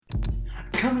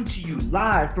Coming to you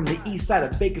live from the east side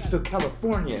of Bakersfield,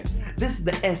 California. This is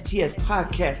the STS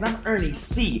Podcast, and I'm Ernie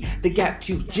C., the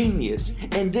Gap-Tooth Genius,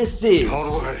 and this is...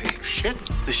 Don't worry. Shit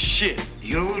the shit.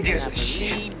 You did the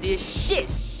shit. This shit.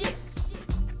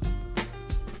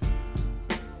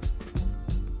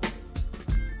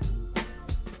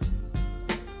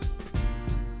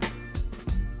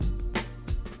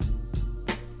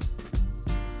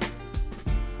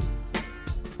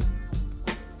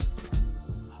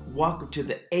 Welcome to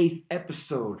the 8th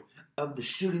episode of the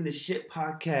Shooting the Shit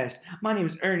Podcast. My name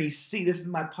is Ernie C. This is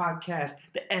my podcast,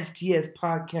 the STS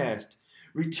Podcast.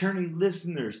 Returning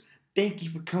listeners, thank you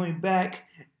for coming back.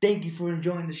 Thank you for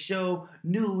enjoying the show.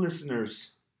 New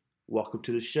listeners, welcome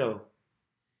to the show.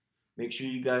 Make sure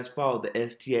you guys follow the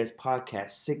STS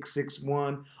Podcast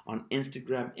 661 on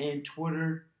Instagram and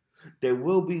Twitter. There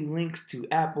will be links to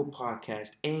Apple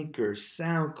Podcast, Anchor,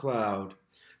 SoundCloud,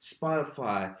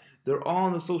 Spotify. They're all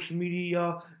on the social media,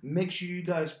 y'all. Make sure you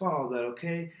guys follow that,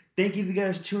 okay? Thank you for you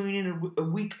guys tuning in a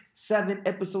week 7,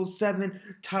 episode 7,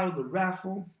 titled The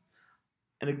Raffle.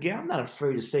 And again, I'm not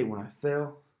afraid to say when I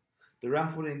fail. The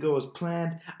raffle didn't go as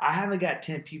planned. I haven't got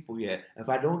 10 people yet. If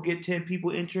I don't get 10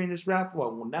 people entering this raffle, I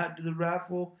will not do the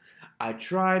raffle. I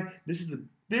tried. This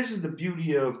is the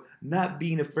beauty of not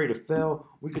being afraid to fail.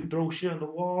 We can throw shit on the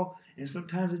wall, and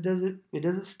sometimes it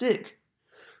doesn't stick.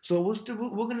 So we're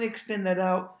going to extend that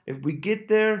out. If we get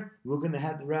there, we're going to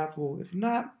have the raffle. If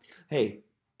not, hey,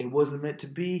 it wasn't meant to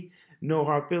be. No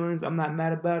hard feelings. I'm not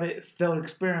mad about it. Failed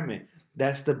experiment.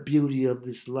 That's the beauty of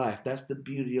this life. That's the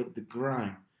beauty of the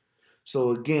grind.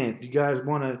 So again, if you guys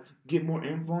want to get more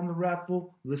info on the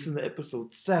raffle, listen to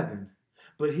episode 7.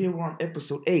 But here we're on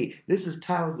episode 8. This is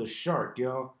titled The Shark,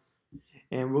 y'all.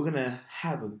 And we're going to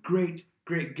have a great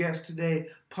guest today.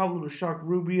 Pablo the Shark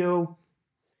Rubio.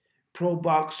 Pro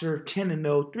boxer,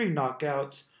 10-0, 3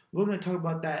 knockouts. We're going to talk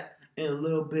about that in a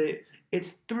little bit.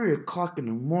 It's 3 o'clock in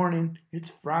the morning. It's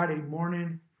Friday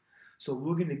morning. So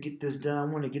we're going to get this done.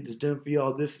 I want to get this done for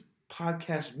y'all. This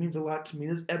podcast means a lot to me.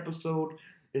 This episode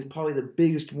is probably the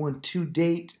biggest one to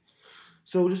date.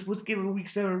 So just let's give a week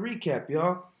 7 recap,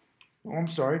 y'all. Oh, I'm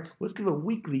sorry. Let's give a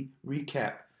weekly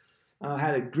recap. I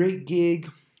had a great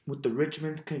gig with the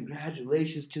Richmonds.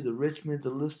 Congratulations to the Richmonds,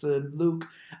 Alyssa and Luke.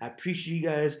 I appreciate you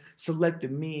guys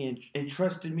selecting me and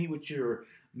trusting me with your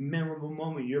memorable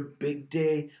moment, your big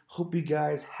day. Hope you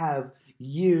guys have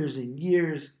years and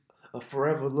years of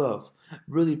forever love.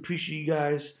 Really appreciate you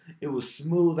guys. It was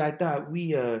smooth. I thought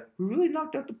we really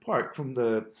knocked out the park from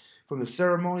the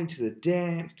ceremony to the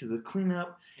dance to the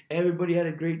cleanup. Everybody had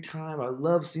a great time. I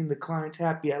love seeing the clients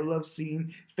happy. I love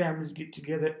seeing families get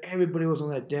together. Everybody was on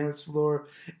that dance floor.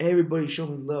 Everybody showed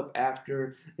me love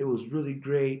after. It was really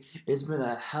great. It's been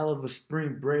a hell of a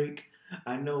spring break.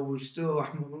 I know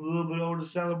I'm a little bit older to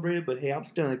celebrate it, but hey, I'm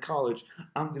still in college.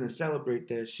 I'm going to celebrate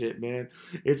that shit, man.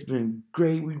 It's been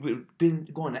great. We've been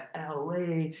going to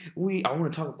LA. I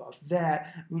want to talk about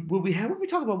that. What we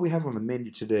talk about we have on the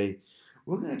menu today.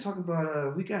 We're going to talk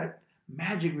about, we got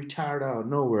Magic retired out of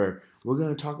nowhere. We're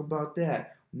going to talk about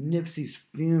that. Nipsey's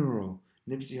funeral.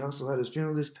 Nipsey Hussle had his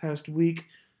funeral this past week.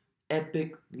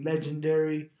 Epic,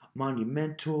 legendary,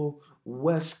 monumental,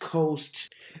 West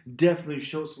Coast. Definitely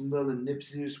showed some love to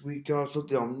Nipsey this week, y'all.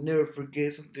 Something I'll never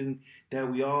forget. Something that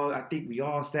I think we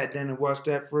all sat down and watched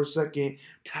that for a second.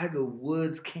 Tiger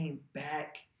Woods came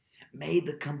back, made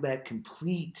the comeback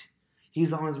complete.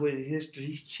 He's on his way to history.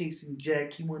 He's chasing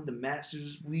Jack. He won the Masters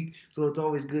this week, so it's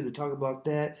always good to talk about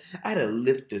that. I had a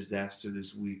lift disaster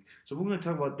this week, so we're going to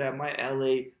talk about that. My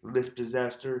LA lift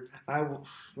disaster.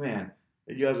 Man,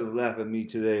 you guys are laughing at me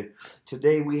today.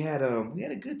 Today we had a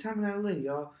good time in LA,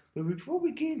 y'all. But before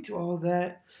we get into all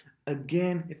that,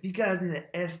 again, if you guys need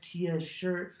an STS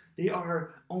shirt, they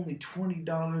are only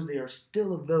 $20. They are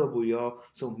still available, y'all.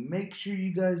 So make sure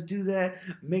you guys do that.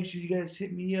 Make sure you guys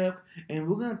hit me up. And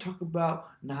we're going to talk about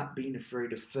not being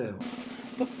afraid to fail.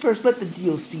 But first, let the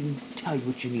DOC tell you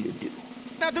what you need to do.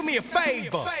 Now do me a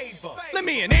favor. Lend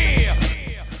me an ear.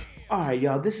 Alright,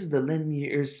 y'all. This is the Lend Me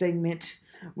Your Ear segment.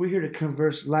 We're here to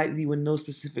converse lightly with no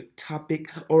specific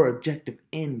topic or objective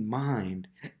in mind.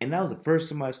 And that was the first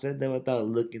time I said that without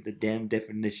looking at the damn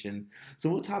definition. So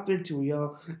we'll hop into it,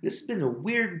 y'all. This has been a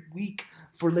weird week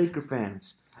for Laker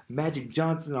fans. Magic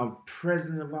Johnson, our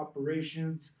president of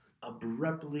operations,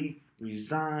 abruptly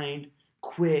resigned,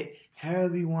 quit,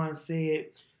 however you want to say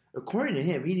it. According to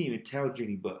him, he didn't even tell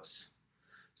Jenny Buss.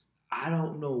 I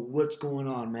don't know what's going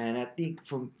on, man. I think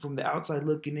from the outside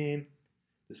looking in,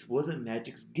 this wasn't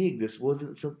Magic's gig. This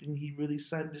wasn't something he really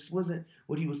signed. This wasn't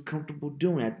what he was comfortable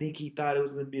doing. I think he thought it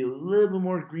was going to be a little bit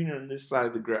more greener on this side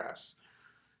of the grass.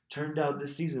 Turned out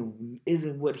this season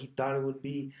isn't what he thought it would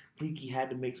be. I think he had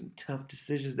to make some tough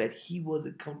decisions that he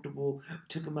wasn't comfortable.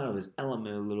 Took him out of his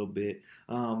element a little bit.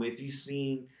 If you've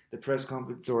seen the press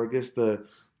conference, or man,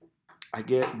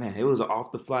 it was an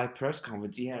off the fly press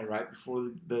conference he had right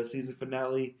before the season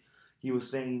finale. He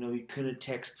was saying, he couldn't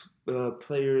text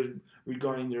players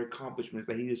regarding their accomplishments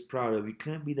that he was proud of. He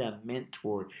couldn't be that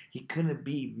mentor. He couldn't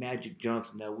be Magic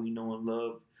Johnson that we know and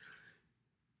love.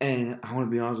 And I want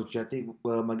to be honest with you. I think,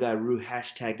 my guy Rue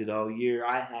hashtagged it all year.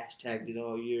 I hashtagged it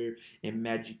all year in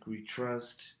Magic We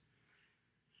Trust.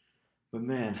 But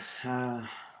man, I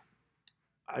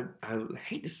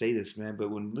hate to say this, man,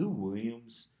 but when Lou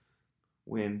Williams,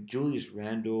 when Julius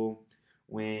Randle,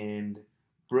 when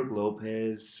Brooke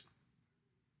Lopez,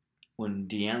 when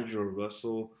D'Angelo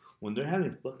Russell, when they're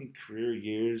having fucking career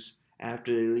years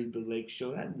after they leave the Lake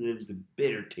Show, that leaves a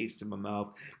bitter taste in my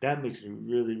mouth. That makes me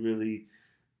really, really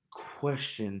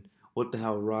question what the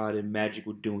hell Rod and Magic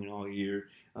were doing all year.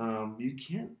 You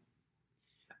can't.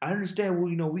 I understand.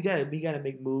 Well, we gotta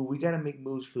make moves. We gotta make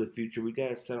moves for the future. We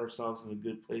gotta set ourselves in a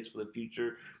good place for the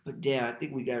future. But yeah, I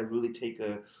think we gotta really take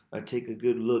a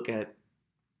good look at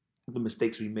the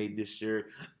mistakes we made this year,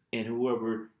 and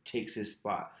whoever takes his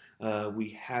spot.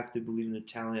 We have to believe in the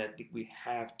talent. I think we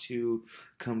have to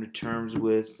come to terms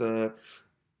with.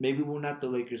 Maybe we're not the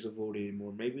Lakers of old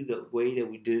anymore. Maybe the way that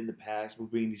we did in the past, we're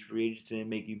bringing these free agents in,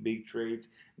 making big trades.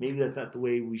 Maybe that's not the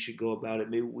way we should go about it.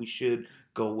 Maybe we should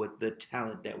go with the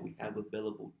talent that we have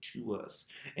available to us,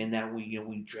 and that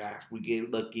we draft, we get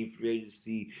lucky in free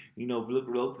agency. Brooke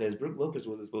Lopez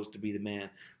wasn't supposed to be the man,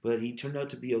 but he turned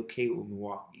out to be okay with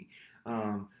Milwaukee.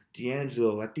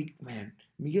 D'Angelo, I think, man,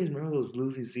 you guys remember those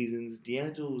losing seasons?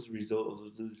 D'Angelo's results of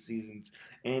those losing seasons,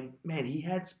 and man, he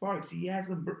had sparks. He had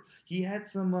some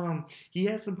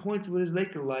points with his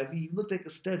Laker life. He looked like a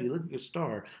stud. He looked like a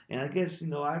star. And I guess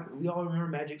we all remember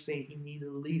Magic saying he needed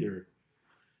a leader,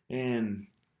 and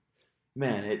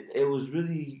man, it was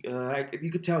really,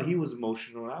 you could tell he was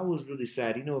emotional. I was really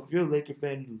sad. If you're a Laker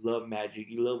fan, you love Magic.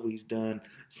 You love what he's done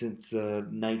since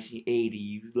 1980.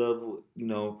 You love,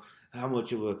 how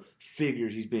much of a figure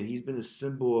he's been. He's been a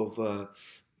symbol of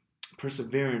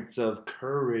perseverance, of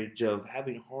courage, of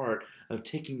having heart, of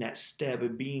taking that step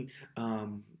and being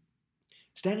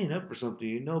standing up for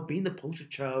something, being the poster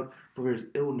child for his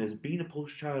illness, being a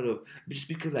poster child of just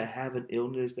because I have an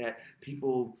illness that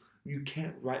people, you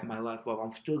can't write my life off.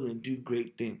 I'm still going to do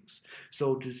great things.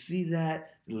 So to see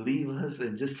that leave us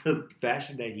in just the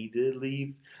fashion that he did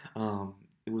leave,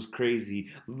 it was crazy.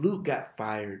 Luke got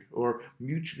fired or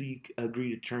mutually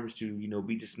agreed to terms to,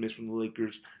 be dismissed from the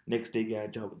Lakers. Next day got a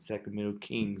job with the Sacramento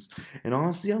Kings. And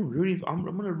honestly, I'm going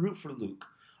to root for Luke.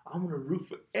 I'm going to root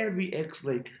for every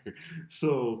ex-Laker.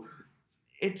 So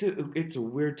it's a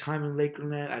weird time in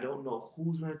Lakerland. I don't know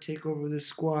who's going to take over this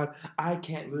squad. I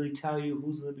can't really tell you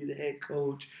who's going to be the head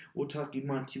coach. We're talking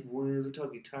Monty Williams. We're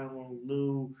talking Tyronn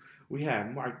Lue. We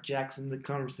have Mark Jackson in the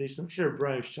conversation. I'm sure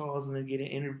Brian Shaw is going to get an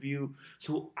interview.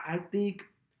 So I think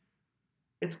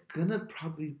it's going to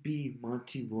probably be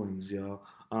Monty Williams, y'all.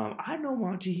 I know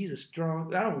Monty. I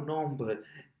don't know him, but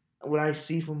what I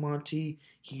see from Monty,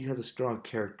 he has a strong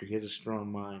character. He has a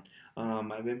strong mind. I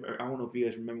don't know if you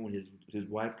guys remember when his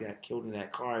wife got killed in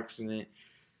that car accident.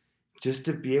 Just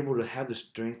to be able to have the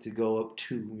strength to go up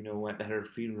to, at her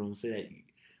funeral and say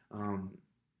that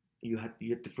you have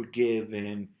to forgive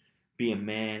and be a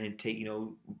man and take,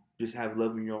 just have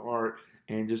love in your heart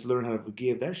and just learn how to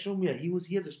forgive. That showed me that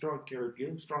he has a strong character, he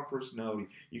has a strong personality.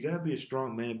 You gotta be a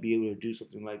strong man to be able to do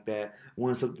something like that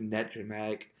when something that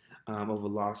dramatic of a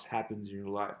loss happens in your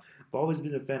life. I've always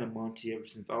been a fan of Monty ever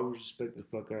since. I always respect the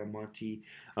fuck out of Monty.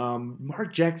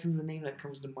 Mark Jackson's the name that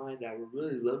comes to mind that I would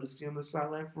really love to see on the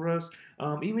sideline for us.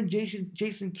 Even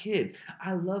Jason Kidd.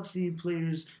 I love seeing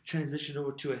players transition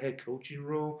over to a head coaching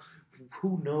role.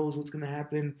 Who knows what's going to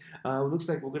happen? It looks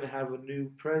like we're going to have a new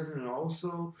president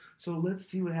also. So let's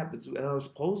see what happens.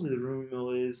 Supposedly the rumor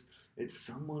mill is it's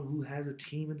someone who has a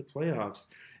team in the playoffs.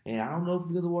 And I don't know if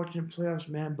you're going to watch the playoffs,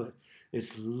 man, but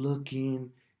it's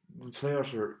looking, the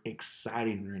playoffs are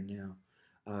exciting right now.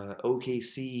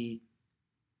 OKC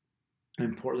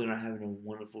and Portland are having a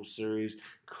wonderful series.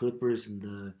 Clippers and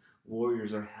the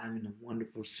Warriors are having a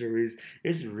wonderful series.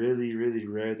 It's really, really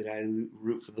rare that I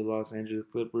root for the Los Angeles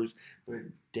Clippers, but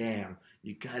damn,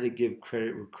 you gotta give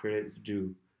credit where credit's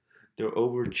due. They're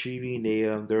overachieving.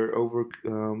 They're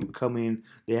overcoming.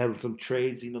 They have some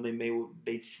trades.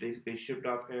 They shipped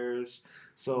off Harris,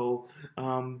 So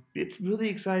it's really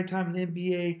exciting time in the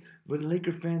NBA. But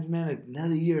Laker fans, man,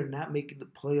 another year not making the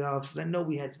playoffs. I know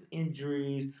we had some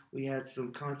injuries, we had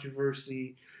some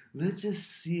controversy. Let's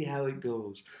just see how it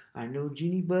goes. I know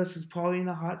Jeannie Buss is probably in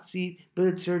the hot seat, but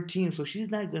it's her team, so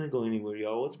she's not gonna go anywhere,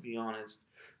 y'all. Let's be honest.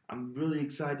 I'm really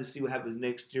excited to see what happens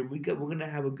next year. We're gonna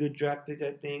have a good draft pick,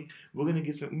 I think. We're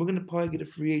gonna probably get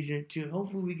a free agent too.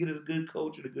 Hopefully we get a good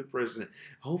coach and a good president.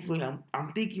 Hopefully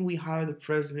I'm thinking we hire the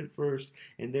president first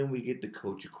and then we get the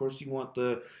coach. Of course you want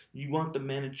the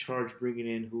man in charge bringing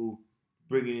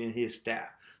in his staff.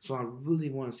 So I really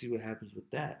want to see what happens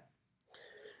with that.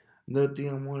 Another thing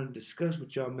I want to discuss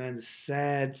with y'all, man, is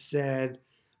sad,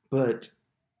 but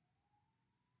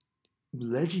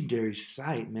legendary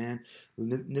sight, man.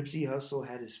 Nipsey Hussle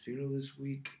had his funeral this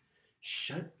week.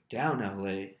 Shut down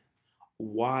LA.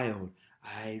 Wild.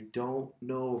 I don't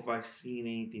know if I've seen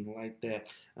anything like that.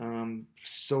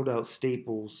 Sold out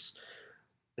Staples.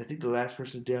 I think the last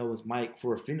person dead was Mike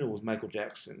for a funeral was Michael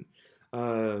Jackson.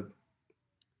 Uh,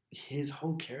 his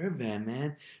whole caravan,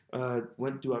 man,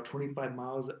 went throughout 25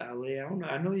 miles of LA. I don't know.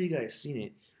 I know you guys seen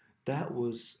it. That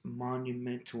was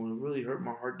monumental and it really hurt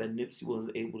my heart that Nipsey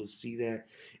wasn't able to see that.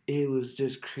 It was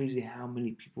just crazy how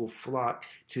many people flocked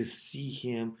to see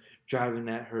him driving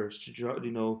that hearse, to drive,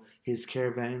 his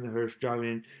caravan in the hearse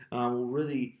driving in.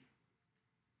 Really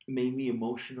made me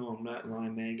emotional. I'm not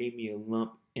lying, man. It gave me a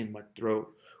lump in my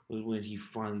throat was when he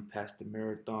finally passed the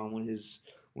marathon. When his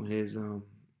when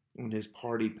his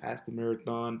party passed the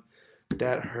marathon,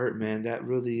 that hurt, man. That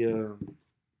really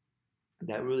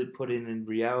put it in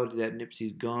reality that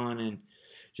Nipsey's gone and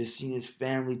just seeing his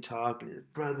family talk and his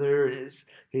brother and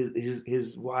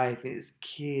his wife and his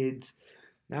kids.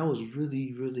 That was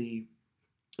really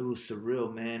it was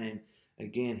surreal, man. And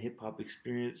again, hip hop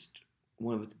experienced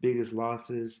one of its biggest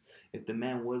losses. If the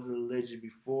man wasn't a legend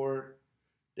before,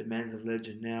 the man's a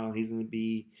legend now. He's gonna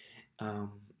be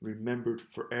remembered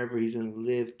forever. He's gonna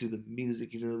live through the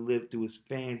music. He's gonna live through his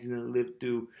fans. He's gonna live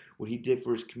through what he did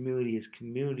for his community. His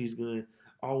community is gonna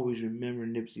always remember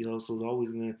Nipsey Hussle.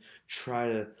 Always gonna try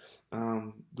to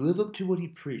live up to what he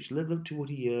preached. Live up to what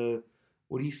he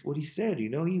said. He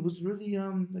was really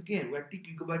again. I think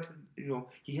you go back to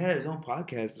he had his own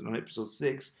podcast on episode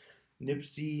 6.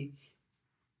 Nipsey,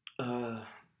 uh,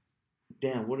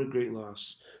 damn, what a great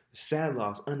loss. Sad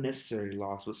loss, unnecessary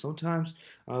loss. But sometimes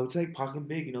it's like Pac and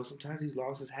Big. Sometimes these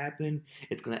losses happen.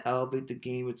 It's gonna elevate the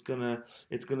game. It's gonna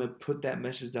put that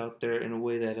message out there in a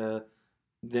way that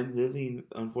them living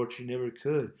unfortunately never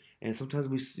could. And sometimes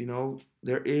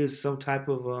there is some type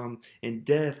of in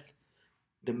death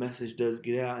the message does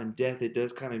get out. In death it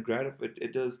does kind of gratify.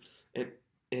 It does it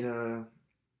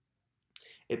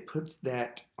it puts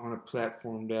that on a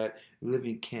platform that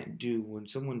living can't do. When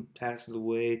someone passes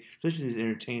away, especially these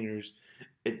entertainers,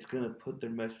 it's gonna put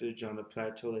their message on a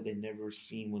plateau that they never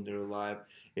seen when they're alive.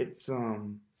 It's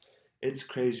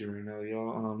crazy right now,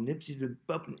 y'all. Nipsey's been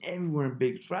bumping everywhere in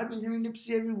big. I've been hearing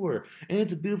Nipsey everywhere, and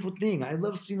it's a beautiful thing. I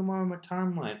love seeing him on my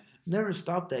timeline. Never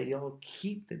stop that, y'all.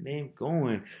 Keep the name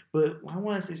going. But I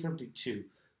want to say something too.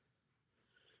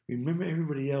 Remember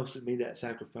everybody else that made that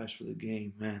sacrifice for the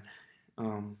game, man.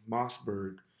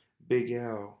 Mossberg, Big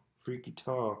L, Freaky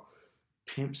Tall,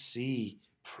 Pimp C,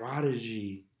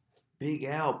 Prodigy, Big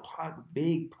L, Pac,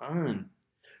 Big Pun.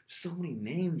 So many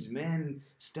names, man.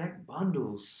 Stack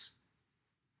Bundles.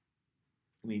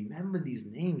 Remember these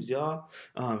names, y'all.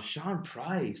 Sean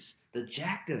Price, the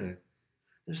Jacka.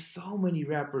 There's so many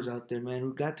rappers out there, man,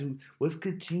 who got to let's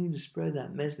continue to spread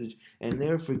that message and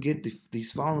never forget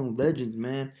these fallen legends,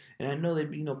 man. And I know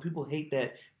that people hate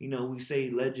that we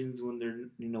say legends when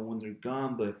they're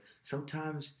gone, but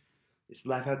sometimes it's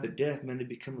life after death, man. They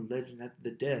become a legend after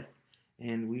the death,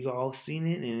 and we all seen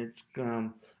it, and it's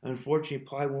unfortunately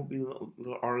probably won't be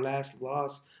our last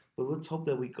loss. But let's hope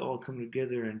that we all come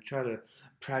together and try to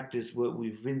practice what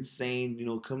we've been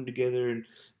saying. Come together and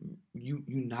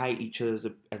unite each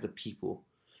other as a people.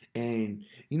 And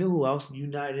you know who else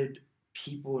united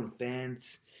people and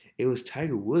fans? It was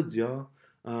Tiger Woods, y'all.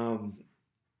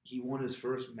 He won his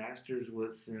first Masters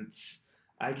since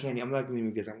I'm not gonna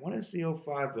even guess. I want to say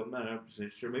 '05, but I'm not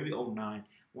 100% sure. Maybe '09.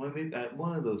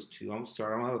 One of those two. I'm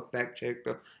sorry. I'm gonna have a fact check,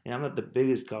 and I'm not the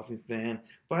biggest golfing fan,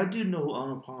 but I do know who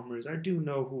Arnold Palmer is. I do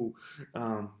know who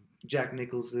Jack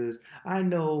Nicklaus is. I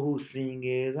know who Singh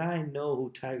is. I know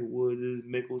who Tiger Woods is.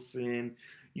 Mickelson.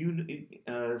 You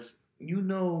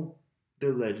know the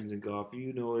legends in golf.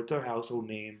 It's our household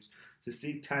names. To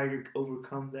see Tiger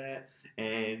overcome that,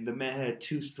 and the man had a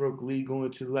 2-stroke lead going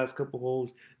into the last couple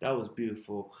holes. That was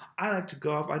beautiful. I like to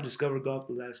golf. I discovered golf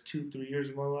the last 2-3 years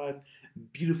of my life.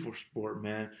 Beautiful sport,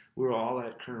 man. We were all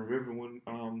at Kern River when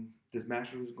this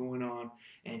Masters was going on,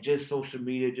 and just social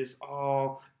media, just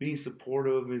all being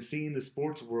supportive and seeing the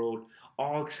sports world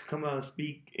all come out and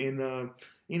speak. And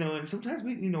and sometimes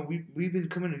we've been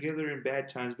coming together in bad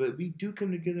times, but we do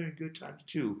come together in good times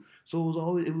too.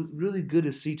 So it was really good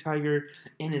to see Tiger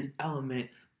in his element,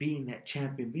 being that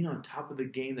champion, being on top of the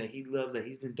game that he loves, that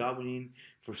he's been dominating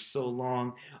for so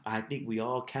long. I think we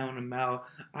all count him out.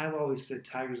 I've always said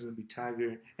Tiger's going to be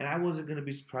Tiger, and I wasn't going to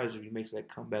be surprised if he makes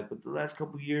that comeback. But the last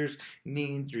couple of years,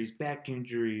 knee injuries, back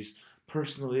injuries,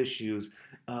 personal issues,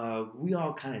 we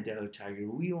all kind of doubted Tiger.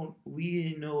 We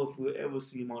didn't know if we'll ever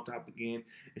see him on top again,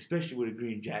 especially with a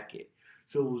green jacket.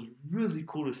 So it was really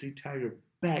cool to see Tiger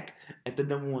back at the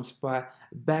number one spot,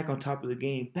 back on top of the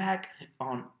game, back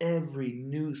on every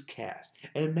newscast.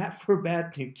 And not for a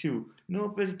bad thing, too. No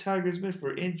offense to Tiger Smith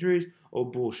for injuries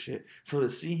or bullshit. So to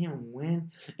see him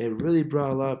win, it really brought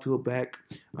a lot of people back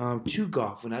to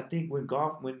golf. And I think when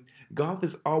golf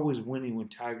is always winning when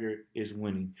Tiger is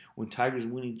winning. When Tiger's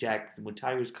winning jackets, when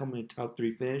Tiger's coming in top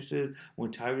 3 finishes, when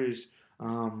Tiger's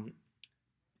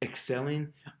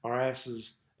excelling, our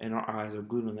asses and our eyes are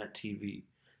glued on that TV.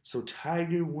 So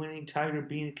Tiger winning, Tiger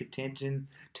being in contention,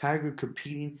 Tiger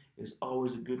competing is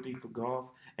always a good thing for golf.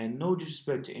 And no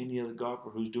disrespect to any other golfer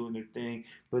who's doing their thing,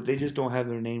 but they just don't have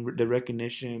their name, the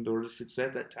recognition, or the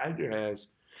success that Tiger has.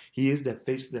 He is that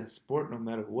face of that sport no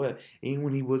matter what. Even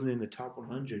when he wasn't in the top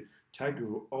 100, Tiger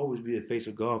will always be the face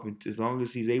of golf. And as long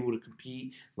as he's able to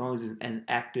compete, as long as he's an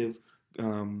active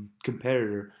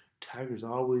competitor, Tiger's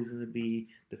always going to be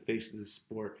the face of the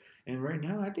sport. And right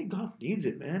now, I think golf needs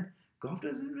it, man. Golf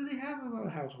doesn't really have a lot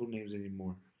of household names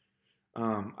anymore.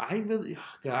 God, I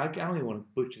don't even want to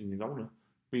butcher these. I want to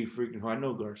be freaking hard. I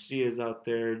know Garcia's out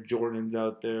there, Jordan's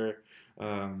out there.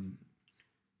 There's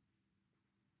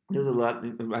a lot.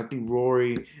 I think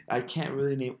Rory. I can't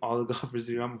really name all the golfers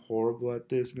here. I'm horrible at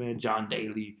this, man. John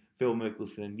Daly, Phil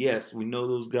Mickelson. Yes, we know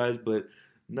those guys, but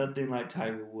nothing like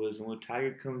Tiger Woods. And when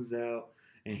Tiger comes out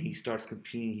and he starts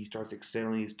competing, he starts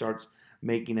excelling, he starts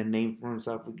making a name for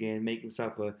himself again, make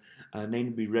himself a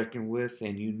name to be reckoned with,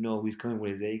 and he's coming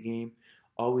with his A game.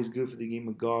 Always good for the game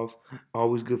of golf,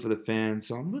 always good for the fans.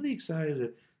 So I'm really excited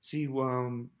to see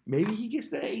maybe he gets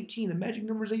that 18. The magic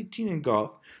number is 18 in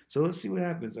golf. So let's see what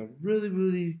happens. I'm really,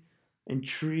 really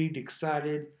intrigued,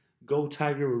 excited. Go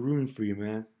Tiger, we're rooting for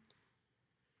you,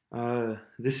 man.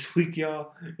 This week,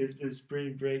 y'all, it's been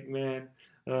spring break, man.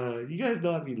 You guys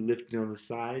know I be lifting on the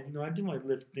side. I do my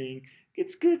lift thing.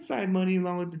 It's good side money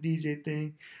along with the DJ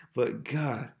thing. But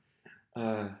God,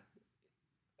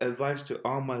 advice to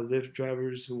all my Lyft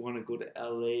drivers who want to go to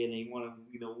LA and they want to,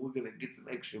 we're going to get some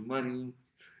extra money.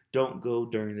 Don't go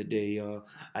during the day, y'all.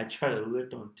 I try to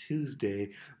lift on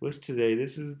Tuesday. What's today?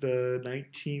 This is the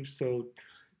 19th, so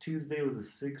Tuesday was the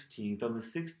 16th. On the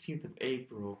 16th of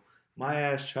April, my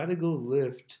ass tried to go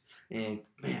lift. And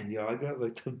man, y'all, I got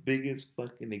like the biggest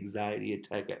fucking anxiety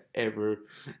attack I ever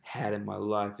had in my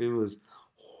life. It was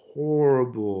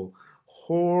horrible.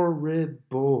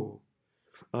 Horrible.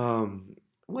 I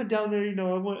went down there,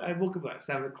 I woke up at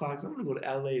 7 o'clock, so I'm going to go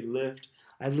to LA lift.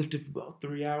 I lifted for about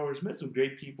 3 hours, met some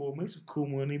great people, made some cool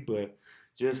money, but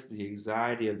just the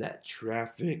anxiety of that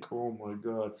traffic, oh my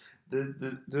God.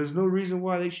 There's no reason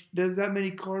why there's that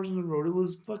many cars on the road. It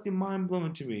was fucking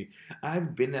mind-blowing to me.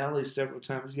 I've been to LA several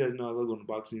times. You guys know I love going to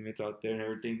boxing events out there and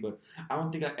everything, but I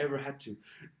don't think I ever had to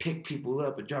pick people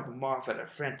up and drop them off at a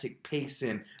frantic pace,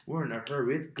 and we're in a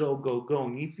hurry. It's go, go, go.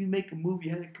 And if you make a move,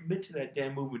 you have to commit to that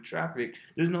damn move with traffic.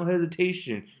 There's no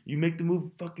hesitation. You make the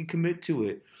move, fucking commit to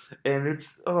it. And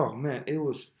oh man, it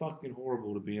was fucking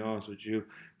horrible, to be honest with you.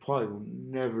 Probably will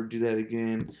never do that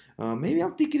again. Maybe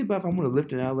I'm thinking about if I'm going to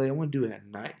lift in LA, I want to do it at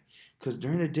night. Because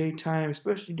during the daytime,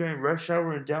 especially during rush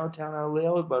hour in downtown LA,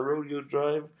 I was by Rodeo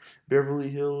Drive, Beverly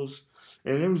Hills,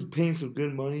 and it was paying some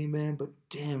good money, man. But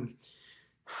damn,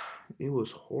 it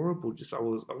was horrible. I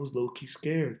was low key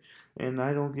scared, and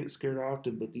I don't get scared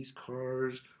often. But these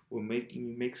cars were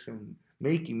making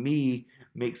me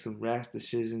make some rash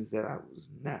decisions that I was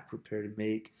not prepared to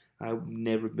make. I've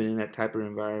never been in that type of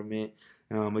environment.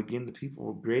 Again, the people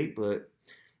were great, but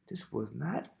just was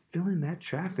not feeling that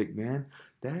traffic, man.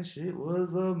 That shit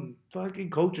was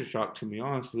fucking culture shock to me,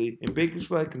 honestly. In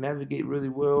Bakersfield, I can navigate really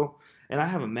well, and I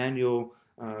have a manual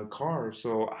car,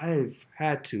 so I've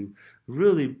had to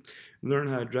really learn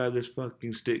how to drive this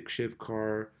fucking stick shift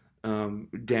car.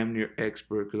 Damn near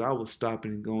expert, because I was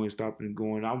stopping and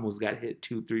going. I almost got hit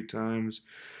 2-3 times,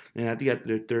 and I think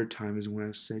after the third time is when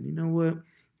I said, you know what,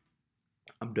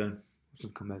 I'm done. I'm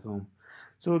just gonna come back home.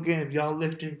 So again, if y'all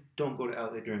lifting, don't go to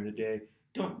LA during the day.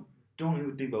 Don't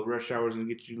even think about rush hours and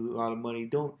get you a lot of money.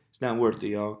 It's not worth it,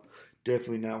 y'all.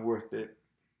 Definitely not worth it.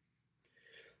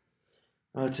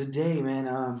 Today,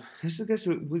 man, this is I guess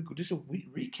just a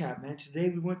week recap, man. Today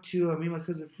we went to me and my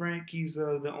cousin Frank. He's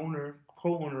the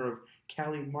co-owner of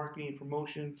Cali Marketing and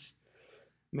Promotions.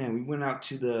 Man, we went out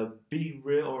to the Be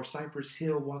Real or Cypress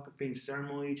Hill Walk of Fame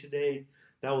ceremony today.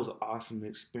 That was an awesome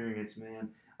experience, man.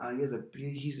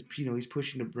 He's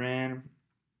pushing the brand.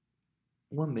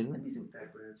 1 minute, let me see what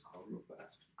that brand's called real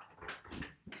fast.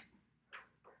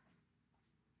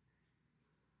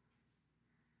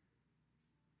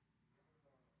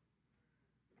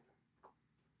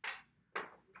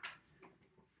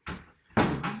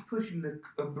 He's pushing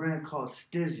a brand called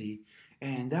Stizzy,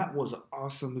 and that was an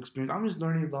awesome experience. I'm just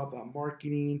learning a lot about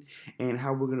marketing and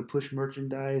how we're gonna push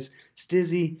merchandise.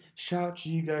 Stizzy, shout out to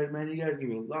you guys, man. You guys gave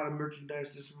me a lot of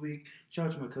merchandise this week. Shout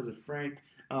out to my cousin Frank.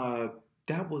 Uh,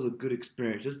 that was a good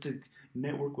experience just to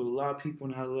network with a lot of people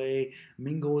in LA,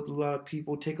 mingle with a lot of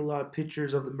people, take a lot of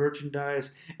pictures of the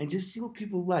merchandise, and just see what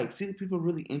people like, see what people are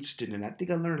really interested in. I think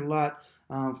I learned a lot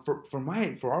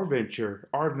for our venture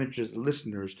as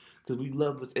listeners, because we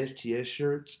love those STS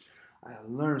shirts. I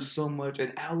learned so much.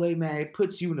 And LA, man, it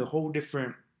puts you in a whole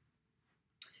different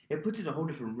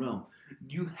realm.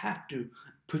 You have to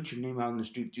put your name out in the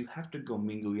streets. You have to go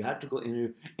mingle. You have to go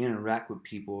interact with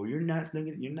people. You're not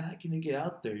gonna get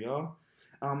out there, y'all.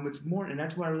 It's more, and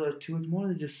that's what I realized too. It's more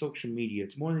than just social media.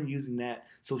 It's more than using that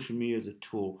social media as a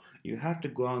tool. You have to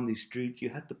go out on these streets. You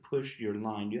have to push your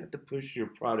line. You have to push your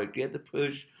product. You have to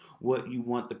push what you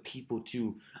want the people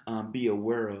to be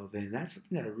aware of. And that's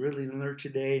something that I really learned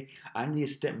today. I need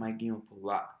to step my game up a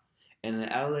lot. And in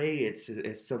LA, it's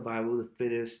survival of the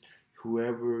fittest.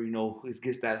 Whoever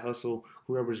gets that hustle,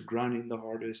 whoever's grinding the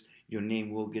hardest, your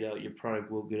name will get out, your product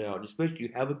will get out. And especially if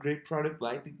you have a great product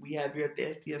like I think we have here at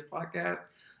the STS podcast.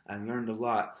 I learned a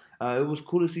lot. It was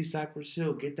cool to see Cypress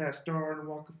Hill get that star on the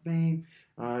Walk of Fame.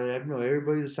 I know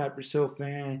everybody's a Cypress Hill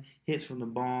fan. Hits from the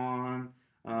Bond,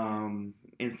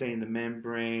 Insane the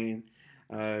Membrane.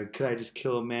 Could I just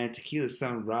kill a man? Tequila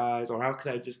Sunrise, or how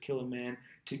could I just kill a man?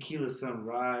 Tequila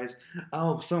Sunrise.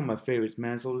 Oh, some of my favorites,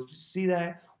 man. So to see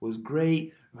that was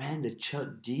great. Ran to Chuck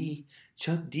D.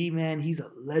 Chuck D, man, he's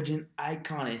a legend,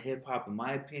 icon in hip hop, in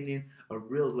my opinion, a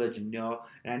real legend, y'all.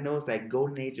 And I know it's that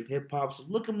golden age of hip hop, so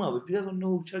look him up. If you guys don't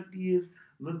know who Chuck D is,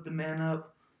 look the man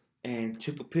up and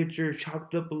took a picture,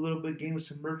 chopped up a little bit, gave him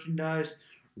some merchandise.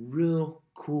 Real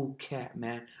cool cat,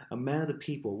 man. A man of the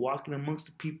people, walking amongst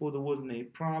the people. There wasn't any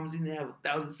problems. He didn't have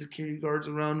 1,000 security guards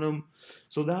around him.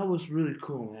 So that was really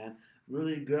cool, man.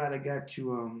 Really glad I got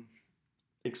to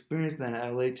experience that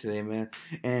in LA today, man.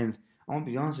 And I'm gonna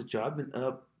be honest with you, I've been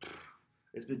up.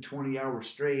 It's been 20 hours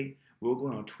straight. We're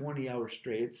going on 20 hours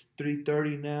straight. It's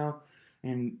 3:30 now.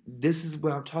 And this is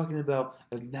what I'm talking about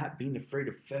of not being afraid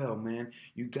to fail, man.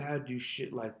 You gotta do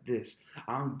shit like this.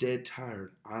 I'm dead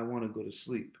tired. I want to go to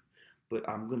sleep, but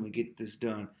I'm gonna get this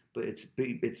done. But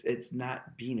it's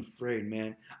not being afraid,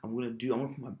 man. I'm gonna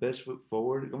put my best foot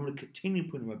forward. I'm gonna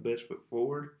continue putting my best foot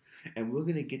forward, and we're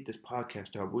gonna get this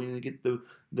podcast out. We're gonna get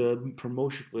the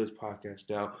promotion for this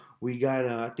podcast out. We got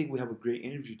I think we have a great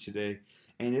interview today.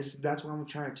 And that's what I'm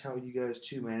trying to tell you guys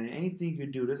too, man. Anything you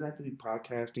do, it doesn't have to be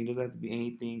podcasting, it doesn't have to be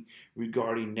anything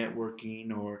regarding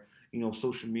networking or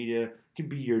social media. It could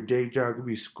be your day job, it could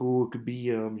be school, it could be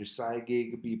your side gig,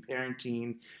 it could be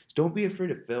parenting. So don't be afraid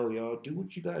to fail, y'all. Do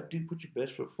what you gotta do. Put your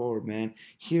best foot forward, man.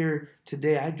 Here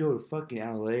today, I drove to fucking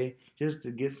LA just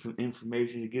to get some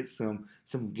information, to get some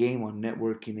game on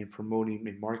networking and promoting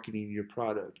and marketing your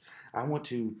product. I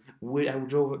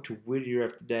drove up to Whittier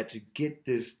after that to get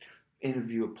this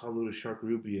interview with Pablo the Shark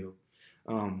Rubio.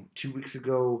 2 weeks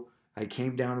ago, I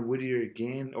came down to Whittier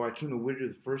again, or I came to Whittier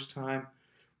the first time.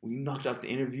 We knocked out the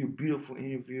interview, beautiful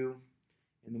interview,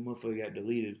 and the motherfucker got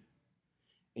deleted.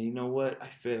 And you know what? I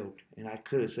failed. And I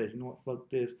could have said, you know what, fuck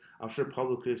this. I'm sure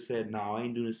Pablo could have said, nah, I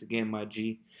ain't doing this again, my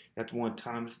G. That's one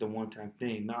time, it's the one time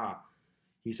thing. Nah.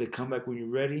 He said, come back when you're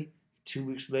ready. 2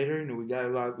 weeks later,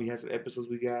 we had some episodes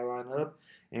we got lined up.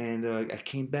 And I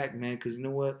came back, man, because you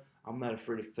know what? I'm not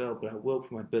afraid to fail, but I will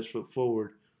put my best foot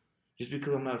forward. Just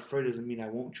because I'm not afraid doesn't mean I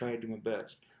won't try to do my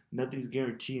best. Nothing's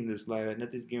guaranteed in this life.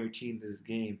 Nothing's guaranteed in this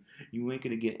game. You ain't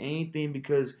gonna get anything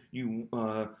because you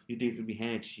think it's gonna be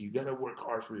handed to you. You gotta work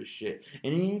hard for this shit.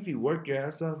 And even if you work your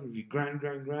ass off, if you grind,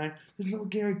 there's no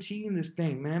guarantee in this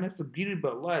thing, man. That's the beauty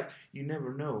about life. You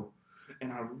never know.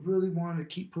 And I really wanted to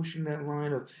keep pushing that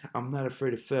line of I'm not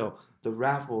afraid to fail. The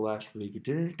raffle last week, it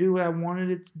didn't do what I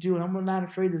wanted it to do, and I'm not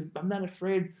afraid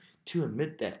to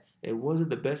admit that. It wasn't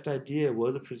the best idea. It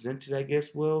wasn't presented, I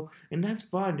guess, well. And that's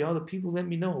fine, y'all. The people let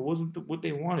me know it wasn't what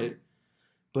they wanted.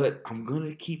 But I'm going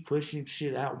to keep pushing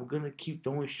shit out. We're going to keep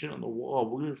throwing shit on the wall.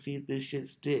 We're going to see if this shit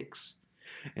sticks.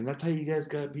 And that's how you guys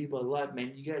gotta be about life,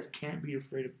 man. You guys can't be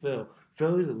afraid to fail.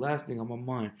 Failure is the last thing on my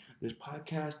mind. This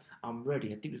podcast, I'm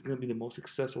ready. I think it's gonna be the most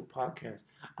successful podcast.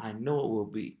 I know it will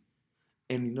be.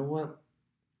 And you know what?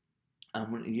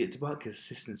 It's about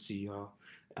consistency, y'all.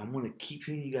 I'm gonna keep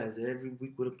hearing you guys every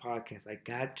week with a podcast. I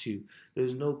got to.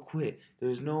 There's no quit.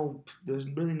 There's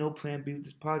really no plan B with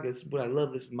this podcast. This is what I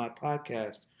love. This is my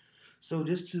podcast. So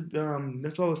just to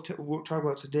that's what I was talking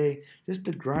about today. Just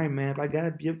the grind, man. If I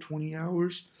gotta be up 20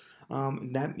 hours,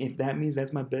 if that means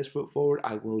that's my best foot forward,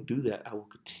 I will do that. I will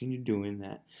continue doing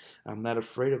that. I'm not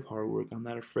afraid of hard work. I'm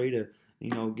not afraid of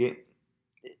get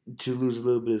to lose a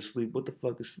little bit of sleep. What the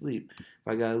fuck is sleep? If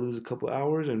I gotta lose a couple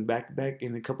hours and back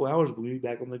in a couple hours, we'll be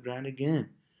back on the grind again.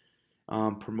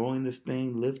 Promoting this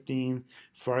thing, lifting.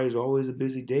 Friday's always a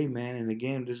busy day, man. And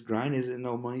again, this grind isn't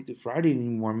no Monday through Friday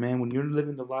anymore, man. When you're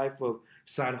living the life of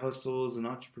side hustles and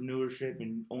entrepreneurship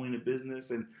and owning a business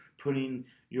and putting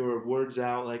your words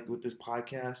out like with this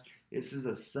podcast, this is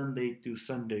a Sunday through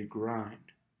Sunday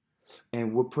grind.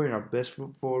 And we're putting our best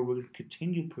foot forward. We're going to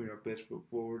continue putting our best foot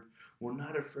forward. We're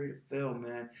not afraid to fail,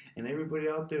 man. And everybody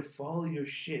out there, follow your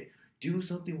shit. Do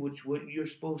something with what you're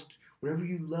supposed to. Whatever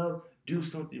you love, do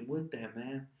something with that,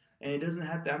 man. And it doesn't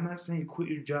have to, I'm not saying quit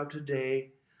your job today,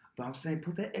 but I'm saying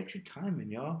put that extra time in,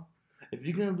 y'all. If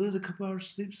you're going to lose a couple hours of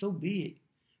sleep, so be it.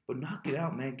 But knock it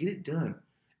out, man. Get it done.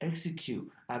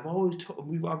 Execute. I've always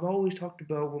talked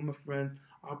about with my friends,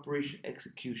 Operation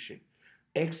Execution.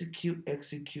 Execute.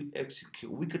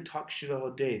 We could talk shit all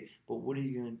day, but what are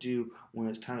you going to do when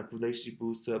it's time to relationship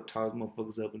boost up, tie those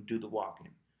motherfuckers up, and do the walking?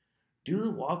 Do the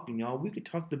walking, y'all. We could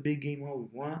talk the big game all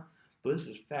we want, but this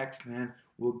is facts, man.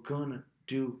 We're going to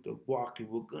do the walking.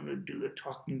 We're going to do the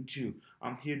talking too.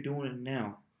 I'm here doing it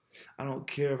now. I don't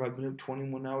care if I've been up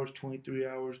 21 hours, 23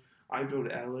 hours. I drove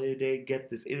to LA today, get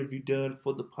this interview done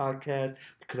for the podcast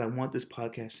because I want this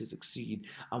podcast to succeed.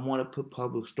 I want to put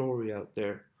Pablo's story out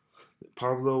there.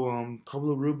 Pablo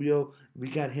Rubio, we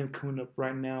got him coming up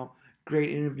right now.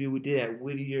 Great interview we did at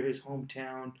Whittier, his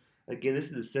hometown. Again, this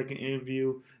is the second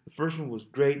interview. The first one was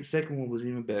great. The second one was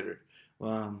even better.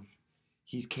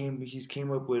 He's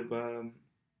came up with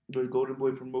Golden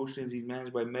Boy Promotions. He's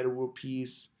managed by Meta World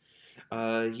Peace.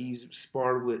 He's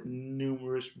sparred with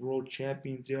numerous world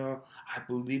champions, y'all. I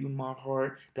believe in my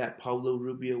heart that Pablo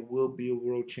Rubio will be a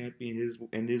world champion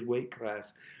in his weight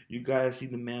class. You gotta see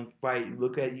the man fight.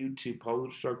 Look at YouTube, Pablo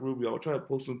the Shark Rubio. I'll try to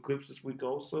post some clips this week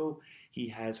also. He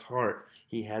has heart.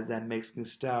 He has that Mexican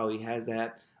style. He has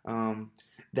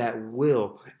that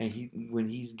will, and when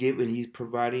he's giving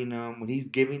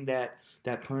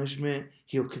that punishment,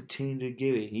 he'll continue to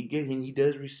give it. He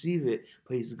does receive it,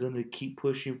 but he's gonna keep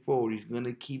pushing forward. He's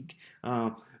gonna keep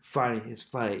fighting his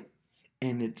fight,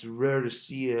 and it's rare to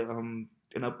see an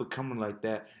up and comer like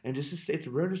that. And just to say, it's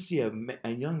rare to see a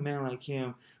young man like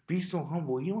him be so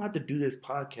humble. You don't have to do this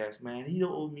podcast, man. He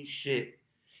don't owe me shit.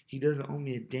 He doesn't owe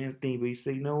me a damn thing. But he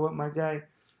said, you know what, my guy.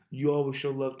 You always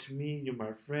show love to me. You're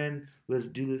my friend. Let's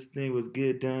do this thing. Let's get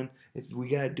it done. If we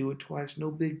got to do it twice,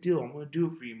 no big deal. I'm going to do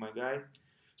it for you, my guy.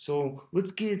 So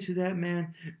let's get into that,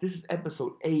 man. This is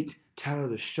episode 8, Tyler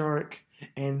the Shark.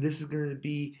 And this is going to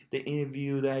be the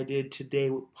interview that I did today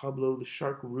with Pablo the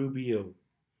Shark Rubio.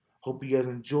 Hope you guys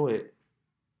enjoy it.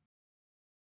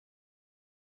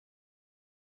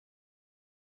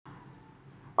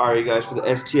 All right, guys, for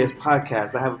the STS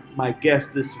podcast, I have my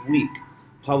guest this week,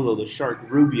 Pablo the Shark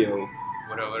Rubio.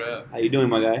 What up? How you doing,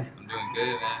 my guy? I'm doing good,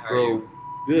 man. How Bro, are you?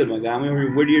 Good, my guy. I'm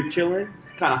over where you're chilling.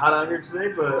 It's kind of hot out here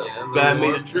today, but glad I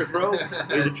made the trip, bro.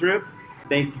 Made the trip.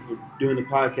 Thank you for doing the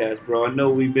podcast, bro. I know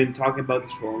we've been talking about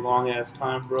this for a long-ass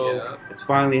time, bro. Yeah. It's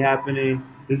finally happening.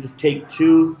 This is take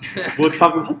 2. We'll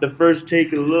talk about the first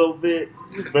take in a little bit.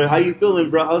 But how you feeling,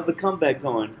 bro? How's the comeback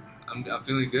going? I'm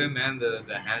feeling good, man. The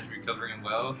hand's recovering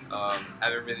well.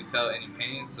 Haven't really felt any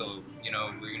pain, so we're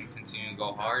gonna continue to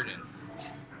go hard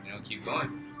and keep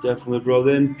going. Definitely, bro.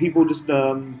 Then people just for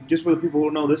the people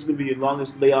who know, this is gonna be your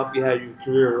longest layoff you had in your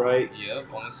career, right?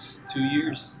 Yep, almost 2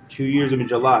 years. 2 years in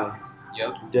July.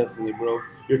 Yep. Definitely, bro.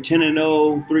 You're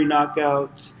 10-0, 3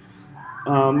 knockouts.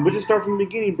 But just start from the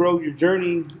beginning, bro. Your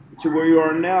journey to where you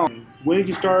are now. When did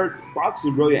you start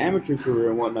boxing, bro? Your amateur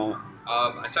career and whatnot.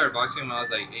 I started boxing when I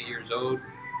was like 8 years old.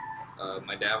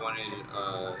 My dad wanted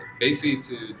basically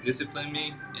to discipline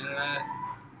me in that,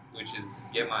 which is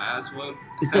get my ass whooped.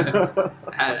 I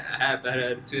had a bad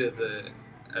attitude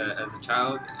as a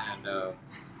child,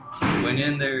 and went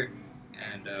in there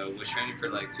and was training for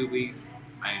like 2 weeks.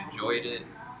 I enjoyed it.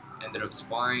 Ended up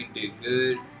sparring, did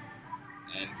good,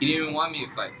 and he didn't even want me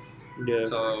to fight. Yeah.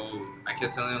 So I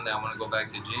kept telling him that I want to go back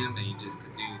to the gym, and he just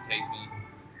continued to take me.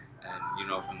 And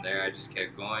from there I just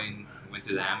kept going. Went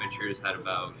to the amateurs, had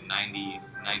about 90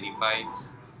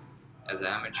 fights as an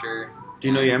amateur. Do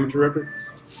you know your amateur record?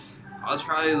 I was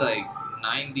probably like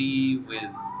 90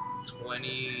 with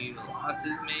 20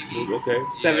 losses, maybe. Okay,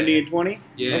 70 and 20.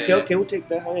 Yeah. Okay, we'll take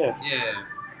that. Oh yeah. Yeah,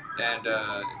 and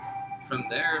from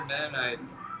there, man,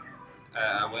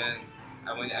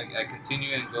 I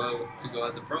continue and go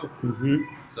as a pro. Mm-hmm.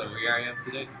 So here I am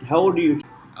today. How old are you?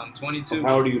 I'm 22.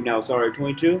 How old are you now? Sorry,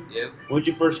 22? Yep. When did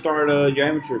you first start your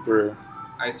amateur career?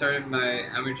 I started my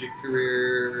amateur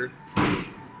career, I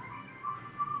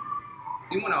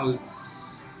think when I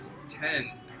was 10.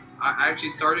 I actually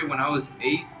started when I was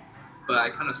 8, but I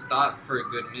kind of stopped for a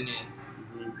good minute.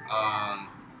 Mm-hmm.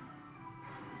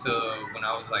 Till when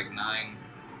I was like 9,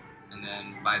 and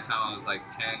then by the time I was like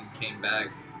 10, came back,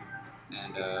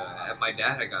 and my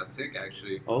dad had got sick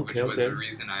actually, which was the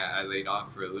reason I laid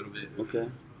off for a little bit. Okay.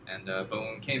 And but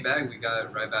when we came back, we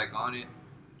got right back on it,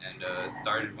 and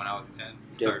started when I was 10.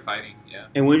 Started fighting, yeah.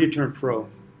 And when did you turn pro?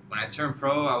 When I turned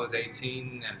pro, I was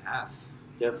 18 and a half.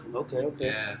 Definitely. Okay.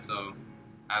 Yeah, so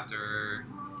after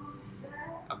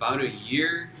about a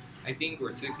year, I think,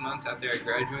 or 6 months after I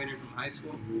graduated from high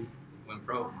school, went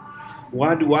pro.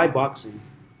 Why boxing?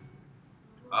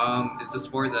 It's a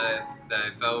sport that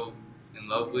I fell in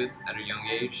love with at a young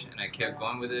age, and I kept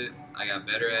going with it. I got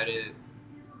better at it.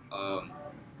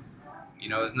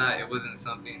 It wasn't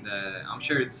something that, I'm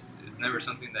sure it's never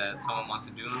something that someone wants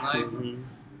to do in life,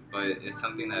 but it's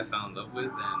something that I fell in love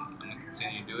with, and I'm gonna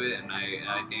continue to do it, and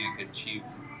I think I could achieve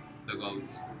the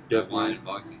goals that I want in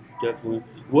boxing. Definitely.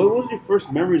 What was your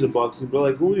first memories of boxing, bro?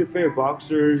 Like, who were your favorite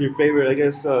boxers? Your favorite, I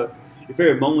guess, your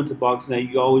favorite moments of boxing that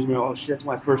you always remember? Oh shit, that's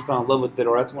when I first fell in love with it,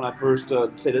 or that's when I first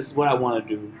said, this is what I want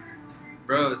to do.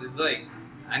 Bro, it's like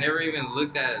I never even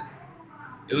looked at.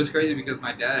 It was crazy because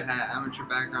my dad had an amateur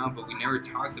background, but we never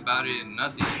talked about it and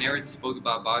nothing. He never spoke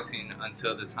about boxing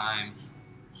until the time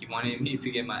he wanted me to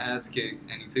get my ass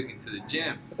kicked, and he took me to the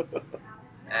gym.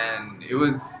 And it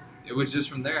was just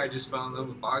from there I just fell in love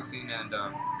with boxing, and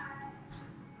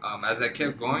as I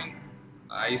kept going,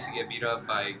 I used to get beat up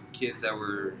by kids that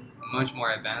were much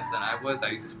more advanced than I was. I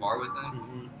used to spar with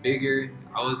them, bigger.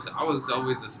 I was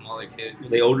always a smaller kid. Were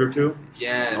they older too?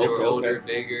 Yeah, they were older,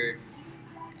 bigger,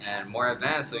 and more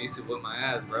advanced. So I used to whip my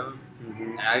ass, bro.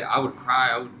 And I would cry,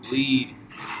 I would bleed,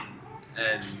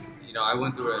 and I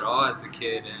went through it all as a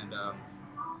kid. And I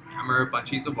remember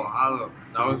Panchito Bojado.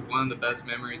 That was one of the best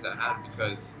memories I had,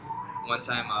 because one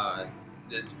time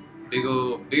this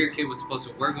bigger kid was supposed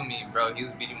to work with me, bro. He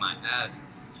was beating my ass,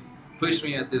 pushed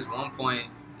me at this one point,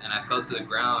 and I fell to the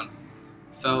ground.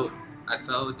 I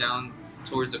fell down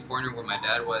towards the corner where my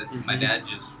dad was. My dad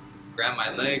just grabbed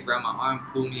my leg, grabbed my arm,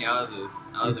 pulled me out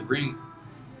of the ring.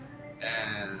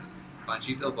 And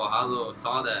Panchito Bojado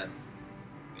saw that,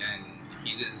 and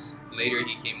later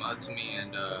he came up to me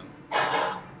and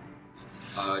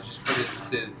just put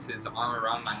his arm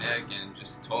around my neck and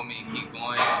just told me, keep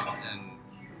going, and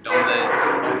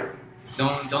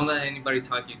don't let anybody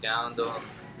talk you down.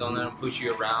 Don't let them push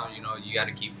you around. You got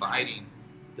to keep fighting.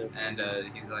 Definitely.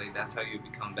 And he's like, that's how you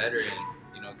become better,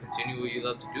 and continue what you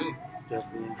love to do.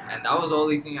 Definitely. And that was the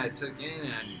only thing I took in,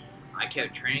 and I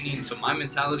kept training. So my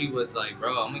mentality was like,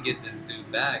 bro, I'm gonna get this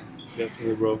dude back.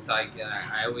 Definitely, bro. So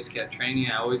I always kept training.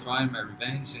 I always wanted my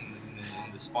revenge in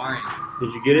the sparring.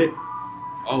 Did you get it?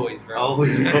 Always, bro.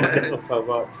 Always. That's what I'm talking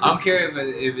about. I don't care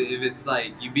if it's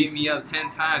like you beat me up 10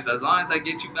 times. As long as I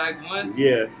get you back once,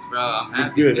 yeah, bro, I'm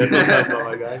happy. You're good. That's what I'm talking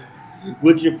about, my guy.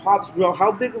 With your pops, bro,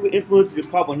 how big of an influence did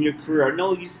your pop on your career? I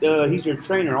know he's your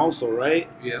trainer also, right?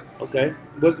 Yeah. Okay.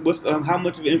 What's how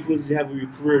much of an influence does he have on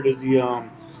your career? Does he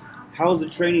how's the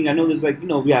training? I know there's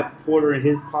we have Porter and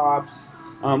his pops.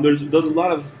 There's a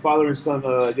lot of father and son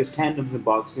I guess tandems in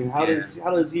boxing. How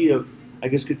does he I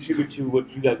guess contribute to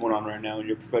what you got going on right now in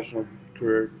your professional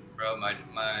career? Bro, my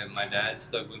dad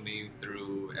stuck with me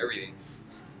through everything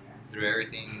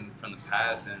from the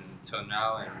past and till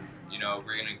now, and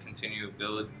we're gonna continue to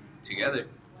build together.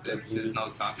 There's no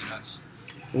stopping us.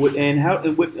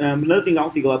 Another thing I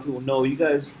don't think a lot of people know, you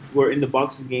guys were in the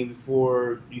boxing game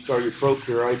before you started your pro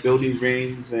career, right? Building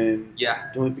rings and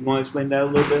yeah. Do you want to explain that a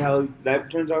little bit, how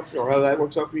that turns out or how that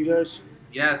works out for you guys?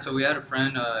 Yeah, so we had a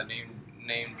friend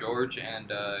named George,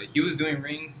 and he was doing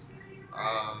rings.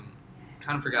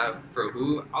 Kind of forgot for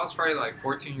who. I was probably like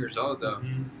 14 years old though,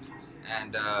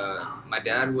 and my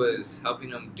dad was helping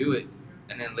him do it.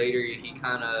 And then later he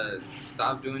kind of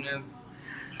stopped doing them,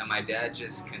 and my dad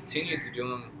just continued to do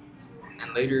them.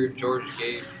 And later George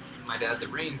gave my dad the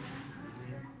rings,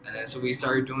 and then so we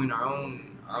started doing our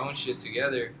own shit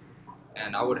together.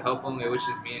 And I would help him. It was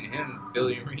just me and him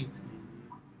building rings.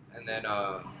 And then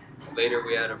later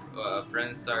we had a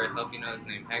friend started helping us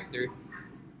named Hector,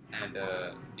 and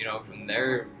from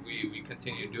there we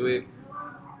continued to do it.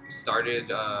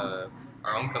 Started our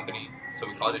own company, so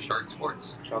we called it Shark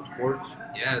Sports. Shark Sports.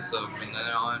 Yeah, so from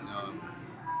then on,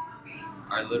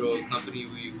 our little company,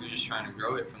 we're just trying to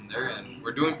grow it from there, and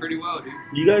we're doing pretty well, dude.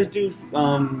 You guys do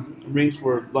rings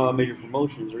for a lot of major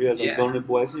promotions, or you guys like Golden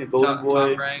Boy? I seen a Golden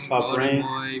Boy, Top Rank,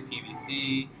 Boy,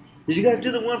 PVC. Did you guys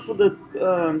do the one for the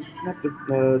not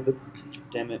the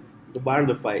damn it, the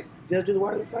Wilder fight? Did you guys do the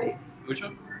Wilder fight? Which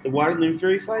one? The Wilder and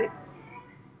Fury fight?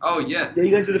 Oh yeah. Yeah,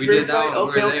 you guys did the we Fury did fight.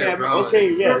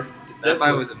 Okay, yeah. That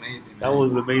fight was amazing. Man. That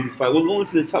was an amazing fight. We're going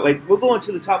to the top, we're going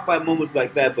to the top 5 moments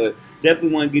like that, but definitely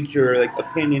want to get your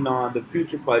opinion on the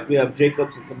future fights. We have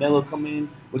Jacobs and Canelo coming in.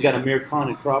 We got Amir Khan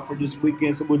and Crawford this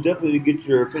weekend, so we'll definitely get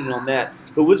your opinion on that.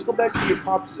 But let's go back to your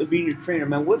pops being your trainer,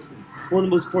 man. What's one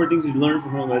of the most important things you learned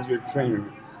from him as your trainer,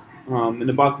 in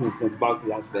the boxing sense,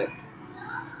 boxing aspect?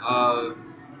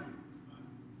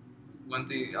 One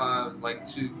thing,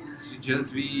 to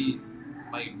just be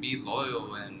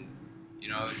loyal and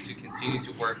to continue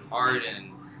to work hard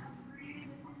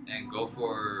and go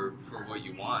for what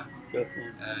you want.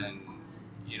 Definitely. And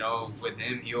with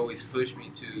him, he always pushed me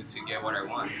to get what I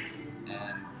want.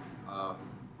 And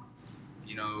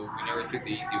we never took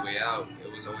the easy way out. It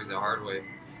was always a hard way.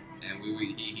 And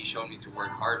he showed me to work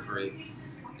hard for it.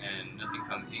 And nothing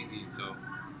comes easy. So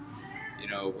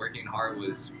working hard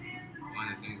was one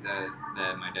of the things that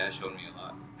my dad showed me a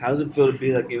lot. How does it feel to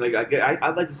be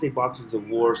I'd like to say boxing's a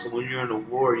war, so when you're in a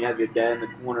war and you have your dad in the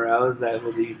corner, how does that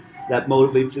really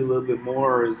motivate you a little bit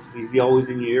more, or is he always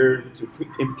in your ear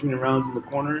in between the rounds in the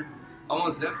corner?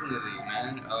 Almost definitely,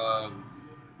 man.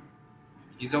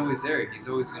 He's always there. He's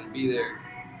always going to be there.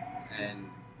 And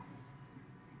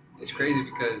it's crazy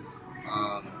because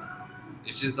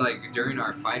it's just during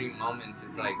our fighting moments,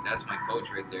 it's that's my coach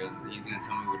right there, and he's going to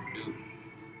tell me what to do.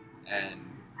 And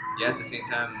at the same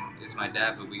time, it's my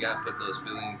dad, but we gotta put those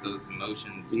feelings, those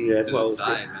emotions to the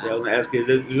side, man. Yeah, I was gonna ask you,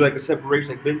 is there a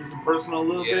separation, business and personal a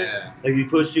little bit? Yeah. He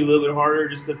pushed you a little bit harder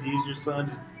just because he's your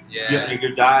son? Yeah.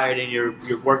 Your diet and your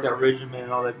workout regimen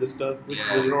and all that good stuff? Pushed you a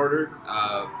little bit harder?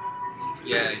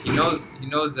 Yeah, he knows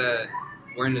that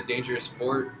we're in a dangerous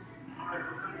sport,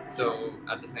 so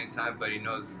at the same time, but he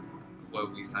knows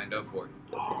what we signed up for.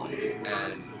 Definitely.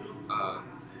 And,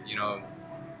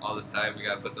 all this time, we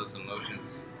gotta put those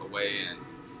emotions away, and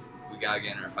we gotta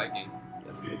get in our fight game.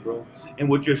 Definitely, bro. And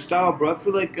with your style, bro, I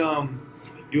feel like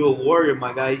you're a warrior,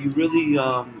 my guy. You really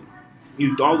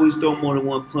you always throw more than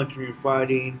one punch when you're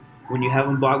fighting. When you have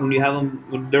them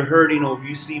when they're hurting, or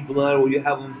you see blood, or you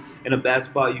have them in a bad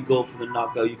spot, you go for the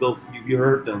knockout. You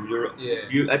hurt them.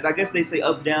 I guess they say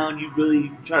up down. You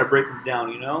really try to break them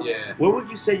down. Yeah. Where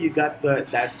would you say you got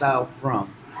that style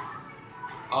from?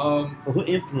 Who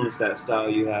influenced that style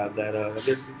you have? That I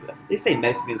guess they say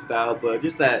Mexican style, but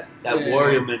just that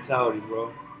warrior mentality,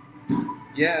 bro.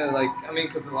 Yeah,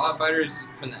 because a lot of fighters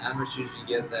from the amateurs, you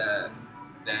get that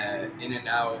in and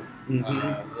out,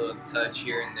 little touch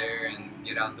here and there, and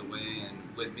get out the way. And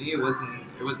with me, it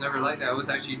was never like that. I was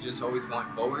actually just always going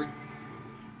forward,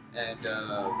 and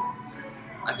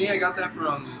I think I got that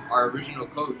from our original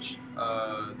coach,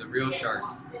 the real Shark,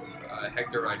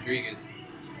 Hector Rodriguez.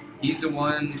 He's the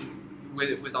one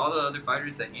with all the other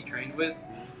fighters that he trained with,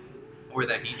 or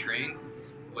that he trained,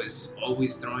 was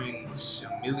always throwing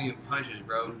a million punches,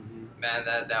 bro. Mm-hmm. Man,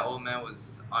 that old man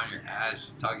was on your ass,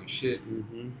 just talking shit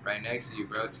right next to you,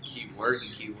 bro, to keep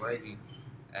working,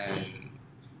 and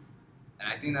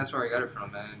I think that's where I got it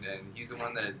from, man. And he's the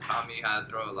one that taught me how to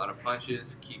throw a lot of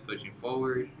punches, keep pushing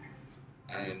forward,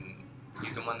 and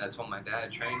he's the one that told my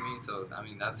dad, train me. So I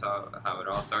mean, that's how it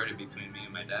all started between me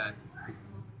and my dad.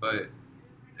 But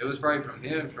it was probably from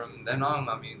him. From then on,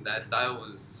 I mean, that style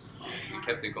we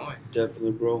kept it going.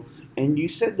 Definitely, bro. And you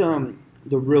said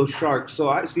the real Shark. So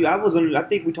I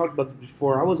think we talked about this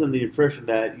before. I was under the impression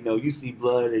that you see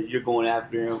blood and you're going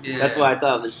after him. Yeah. That's why I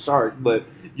thought of the Shark. But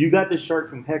you got the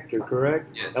Shark from Hector, correct?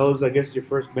 Yes. That was, I guess, your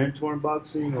first mentor in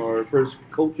boxing or first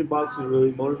coach in boxing that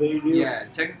really motivated you. Yeah,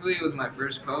 technically it was my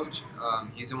first coach.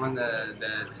 He's the one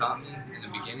that taught me in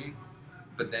the beginning.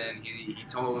 But then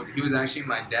he was actually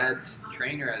my dad's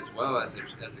trainer as well as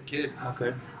a kid.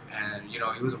 Okay. And he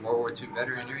was a World War II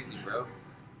veteran and everything, bro.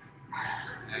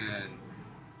 And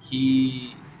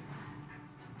he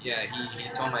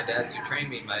told my dad to train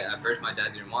me. At first my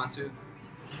dad didn't want to,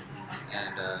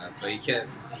 and but he kept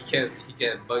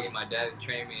bugging my dad to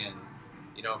train me, and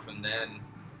from then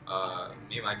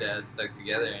me and my dad stuck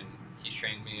together, and he's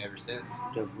trained me ever since.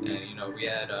 Definitely. And we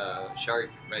had Shark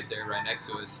right there, right next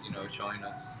to us, showing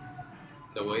us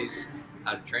the ways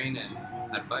how to train and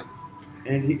how to fight.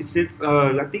 And since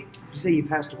I think you say he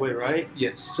passed away, right?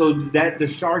 Yes. So that the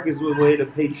Shark is a way to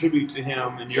pay tribute to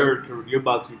him and your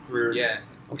boxing career. Yeah.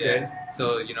 Okay. Yeah.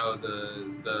 So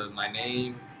my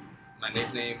name, my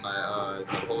nickname, the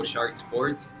whole Shark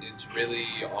Sports, it's really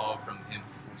all from him.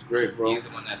 That's great, bro. He's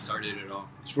the one that started it all.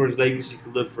 It's for his legacy to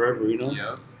live forever, you know.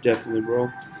 Yeah. Definitely,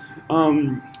 bro.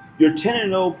 You're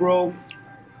 10-0, bro.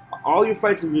 All your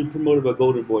fights have been promoted by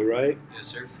Golden Boy, right? Yes,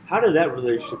 sir. How did that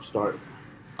relationship start?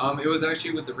 It was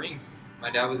actually with the rings. My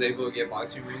dad was able to get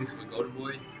boxing rings with Golden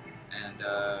Boy, and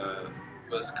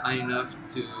was kind enough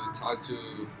to talk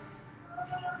to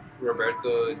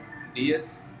Roberto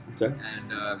Diaz, Okay.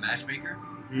 and matchmaker.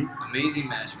 Mhm. Amazing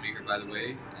matchmaker, by the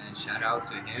way. And shout out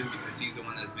to him because he's the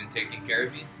one that's been taking care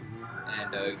of me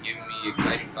and giving me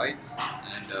exciting fights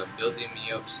and building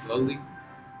me up slowly.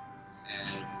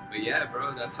 But yeah,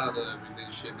 bro, that's how the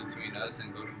relationship between us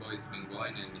and Golden Boy's been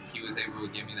going, and he was able to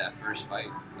give me that first fight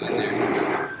in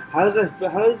there. How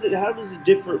does it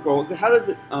differ from? How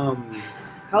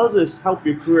does this help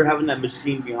your career having that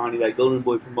machine behind you, like Golden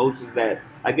Boy Promotions? That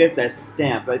I guess that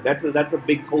stamp, like that's a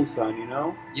big cosign, you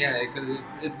know? Yeah,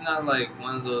 because it's not like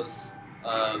one of those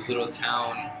little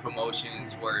town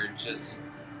promotions where just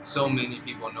so many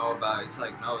people know about. It's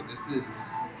like, no, this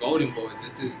is Golden Boy.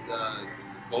 This is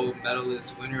gold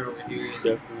medalist winner over here.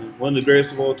 Definitely one of the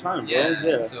greatest of all time, bro.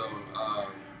 Yeah. So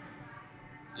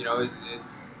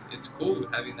it's cool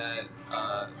having that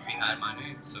behind my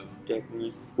name. So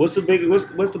Definitely. What's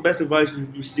the best advice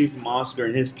you've received from Oscar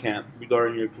and his camp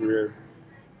regarding your career?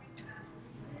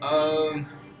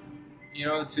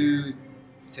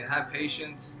 To have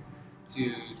patience,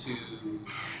 to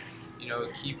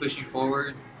keep pushing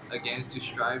forward, again, to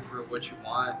strive for what you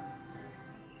want,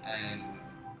 and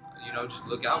just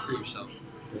look out for yourself.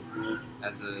 Definitely.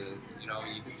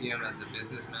 You can see him as a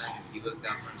businessman. He looked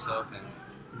out for himself, and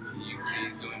you can see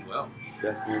he's doing well.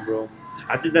 Definitely, bro.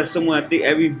 I think that's someone. I think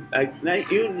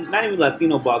not even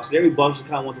Latino boxers. Every boxer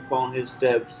kind of wants to follow in his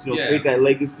steps. Yeah. Create that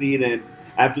legacy, and then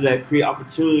after that, create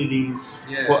opportunities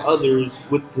for others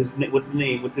with his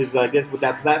I guess with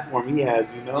that platform he has.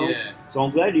 Yeah. So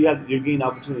I'm glad you're getting the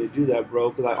opportunity to do that, bro.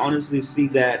 Because I honestly see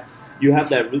that you have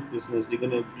that ruthlessness.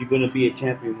 You're gonna be a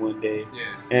champion one day.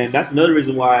 Yeah. And that's another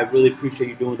reason why I really appreciate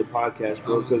you doing the podcast,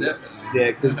 bro. Definitely.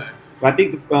 Yeah, because I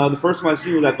think the first time I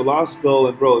seen you was at Velasco,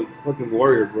 and bro, you're fucking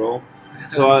warrior, bro.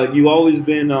 So you always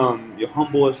been you're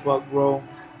humble as fuck, bro.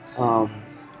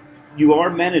 You are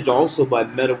managed also by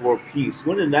Meta World Peace.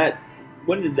 When did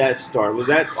that start? Was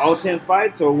that all 10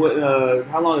 fights, or what?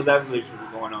 How long has that relationship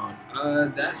been going on?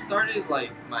 That started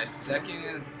like my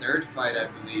second, third fight, I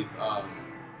believe.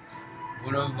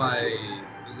 One of my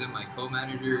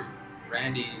co-manager,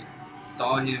 Randy,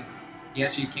 saw him. He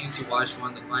actually came to watch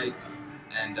one of the fights,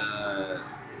 and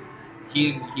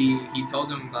he told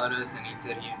him about us, and he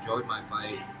said he enjoyed my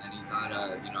fight, and he thought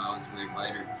I was a great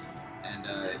fighter, and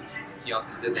he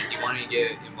also said that he wanted to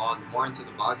get involved more into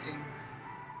the boxing.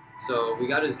 So we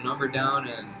got his number down,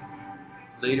 and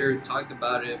later talked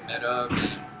about it, met up,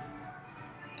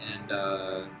 and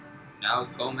now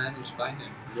co-managed by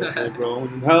him. Yes, bro.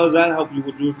 And how does that help you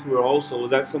with your career? Also,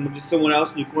 was that someone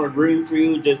else in your corner rooting for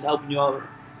you, just helping you out?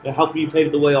 Helping you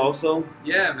pave the way also?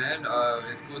 Yeah, man.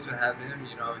 It's cool to have him.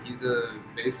 He's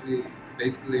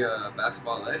basically a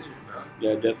basketball legend, bro.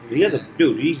 Yeah,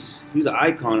 definitely. He's an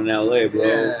icon in LA, bro.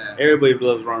 Yeah. Everybody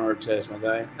loves Ron Artest, my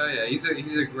guy. Hell yeah, he's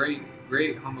a great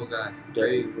humble guy.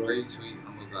 Great sweet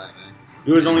humble guy, man.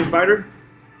 You were his only fighter?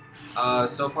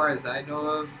 So far as I know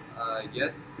of,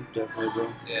 yes. Definitely,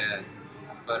 bro. Yeah.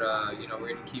 But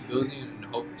we're gonna keep building and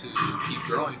hope to keep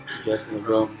growing. Definitely,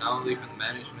 bro. Not only from the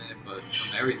management, but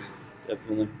from everything.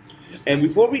 Definitely. And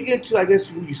before we get to, I guess,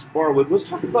 who you spar with, let's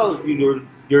talk about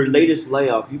your latest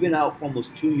layoff. You've been out for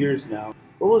almost 2 years now.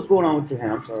 What was going on with your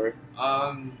hand? I'm sorry.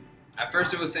 At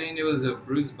first it was saying it was a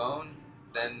bruised bone.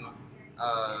 Then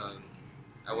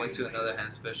I went to another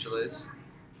hand specialist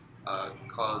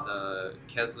called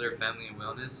Kessler Family and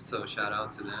Wellness. So shout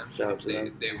out to them. Shout out to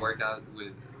them. They work out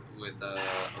with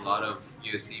a lot of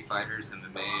UFC fighters,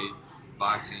 MMA,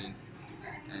 boxing,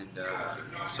 and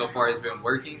so far it's been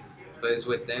working. But it's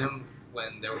with them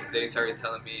when they started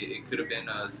telling me it could have been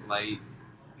a slight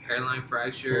hairline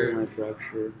fracture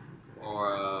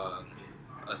or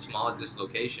a small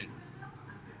dislocation.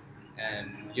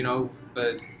 And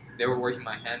but they were working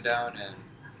my hand down, and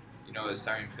it's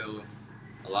starting to feel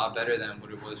a lot better than what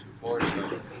it was before.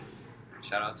 So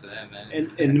shout out to them, man.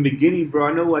 And in the beginning,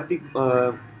 bro, I think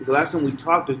the last time we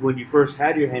talked was when you first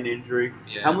had your hand injury.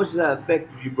 Yeah. How much does that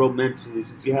affect you, bro, mentally?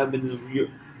 Since you have been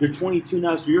you're 22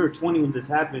 now, so you're 20 when this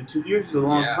happened. 2 years is a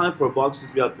long time for a boxer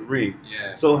to be out the ring.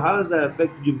 Yeah. So how has that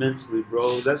affected you mentally,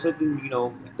 bro? Is that something,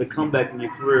 the comeback in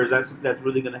your career, is that something that's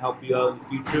really going to help you out in the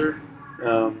future?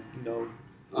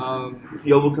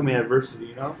 You overcoming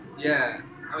adversity, Yeah,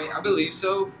 I mean, I believe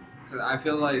so, because I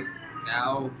feel like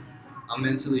now I'm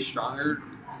mentally stronger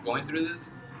going through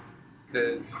this,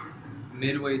 because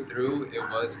midway through, it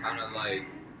was kind of like,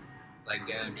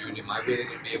 damn, dude, am I really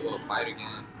going to be able to fight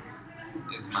again?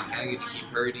 Is my hand going to keep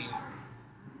hurting?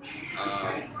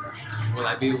 Will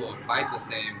I be able to fight the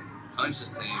same, punch the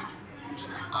same?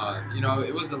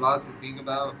 It was a lot to think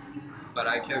about, but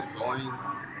I kept going.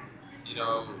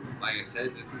 Like I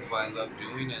said, this is what I love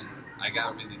doing, and I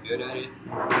got really good at it.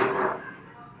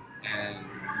 And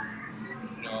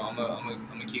I'm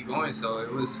gonna keep going. So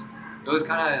it was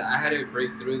kind of, I had to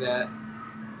break through that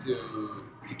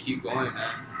to keep going,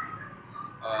 man.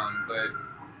 But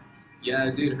yeah,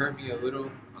 it did hurt me a little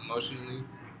emotionally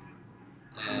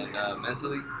and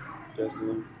mentally.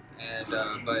 Definitely. And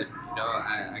but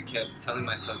I kept telling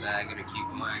myself that I gotta keep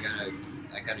going.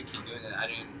 I gotta keep doing it. I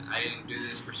didn't do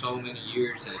this for so many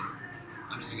years, and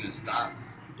I'm just gonna stop.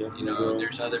 Definitely.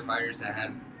 There's other fighters that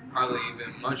had probably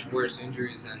even much worse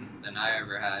injuries than I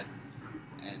ever had,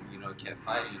 and kept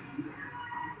fighting.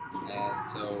 And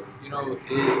so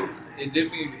it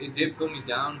did put me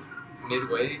down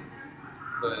midway,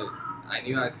 but I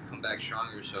knew I could come back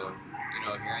stronger. So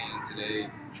here I am today,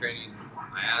 training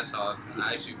my ass off, and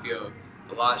I actually feel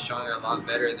a lot stronger, a lot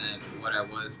better than what I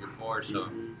was before. So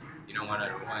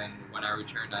when I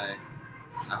returned, I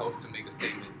hope to make a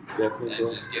statement. Definitely, and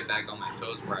bro. Just get back on my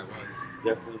toes where I was.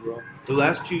 Definitely, bro. The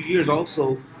last 2 years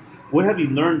also, what have you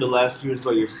learned the last 2 years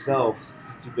about yourself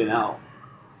since you've been out?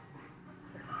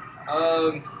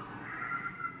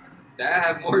 That I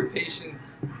have more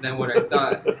patience than what I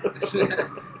thought.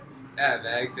 Yeah,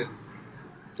 man, because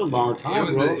it's a long time,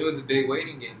 bro. It was a big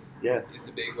waiting game. Yeah. It's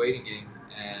a big waiting game,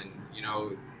 and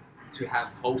to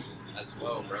have hope as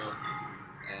well, bro.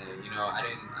 And I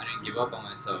didn't give up on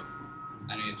myself.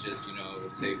 I didn't just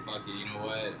say fuck it. You know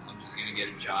what? I'm just gonna get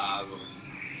a job.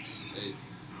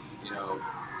 It's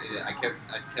I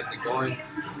kept it going.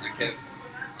 I kept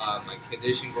my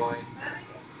condition going.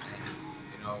 And,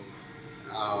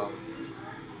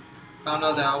 found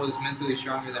out that I was mentally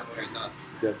stronger than what I thought.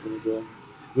 Definitely, bro.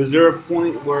 Was there a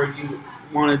point where you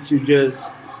wanted to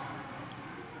just,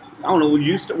 I don't know, were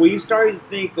you starting to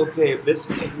think, okay, if this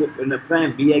is in the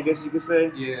plan B, I guess you could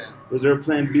say? Yeah. Was there a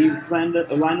plan B planned a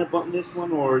lineup on this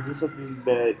one, or is this something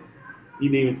that you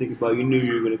didn't even think about? You knew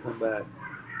you were going to come back?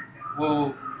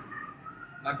 Well,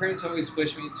 my parents always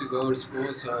pushed me to go to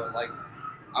school, so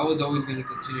I was always going to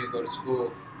continue to go to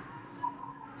school.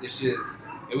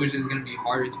 It was just going to be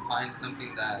harder to find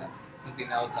something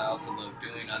else I also love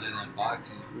doing other than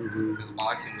boxing, because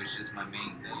boxing was just my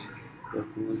main thing.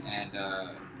 Definitely. And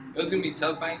it was going to be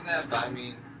tough finding that, but I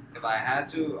mean, if I had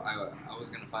to, I was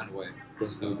going to find a way.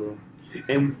 Definitely, bro.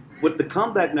 And with the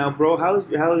comeback now, bro, how's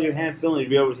your hand feeling?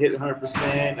 Have you ever hit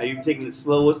 100%? Are you taking it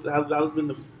slow? How's been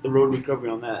the road recovery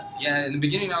on that? Yeah, in the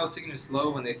beginning I was taking it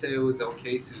slow when they said it was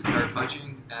okay to start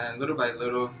punching, and little by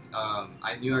little,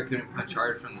 I knew I couldn't punch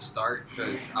hard from the start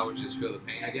because I would just feel the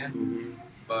pain again. Mm-hmm.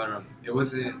 But it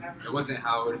wasn't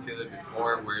how I would feel it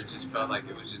before, where it just felt like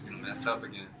it was just gonna mess up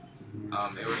again.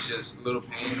 It was just a little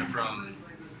pain from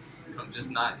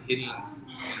just not hitting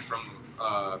from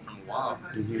a while.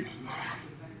 Mm-hmm.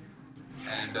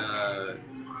 And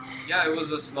it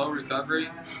was a slow recovery.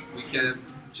 We kept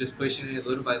just pushing it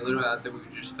little by little. After we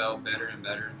just felt better and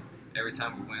better every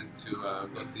time we went to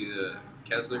go see the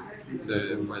Kessler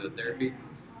for the therapy,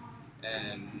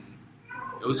 and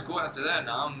it was cool after that.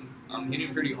 Now I'm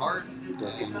hitting pretty hard,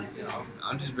 and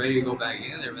I'm just ready to go back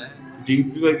in there, man. Do you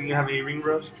feel like you have any ring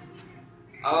rust?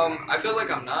 I feel like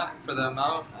I'm not, for the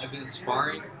amount I've been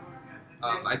sparring.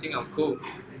 I think I'm cool.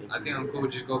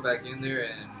 Just go back in there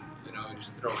and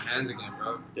just throw hands again,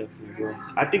 bro. Definitely, bro.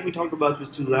 I think we talked about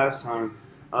this too last time.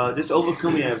 Just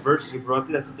overcoming adversity, bro. I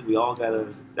think that's something we all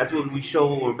gotta. That's what we show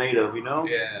what we're made of,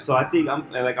 Yeah. So I think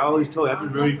I always told you, I've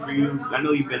been rooting for you. I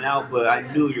know you've been out, but I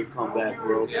knew you'd come back,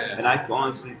 bro. Yeah. And I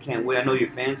honestly can't wait. I know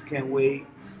your fans can't wait.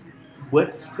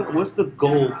 What's the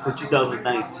goal for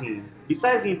 2019?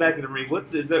 Besides getting back in the ring,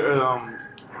 is there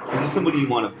somebody you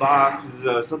want to box? Is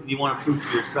there something you want to prove to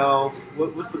yourself?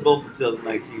 What's the goal for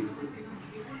 2019?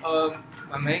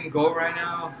 My main goal right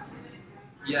now,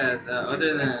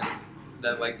 other than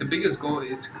that, like, the biggest goal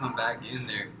is to come back in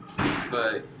there.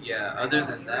 But yeah, other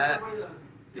than that,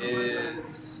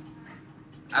 is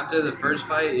after the first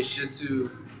fight, it's just to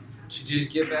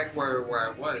just get back where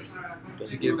I was,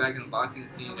 to get back in the boxing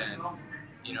scene and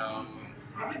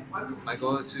my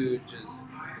goal is to just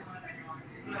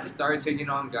start taking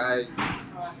on guys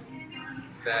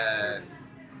that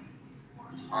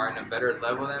are in a better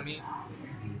level than me.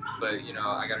 But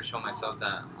I gotta show myself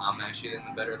that I'm actually in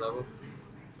a better level.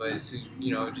 But it's to,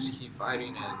 just keep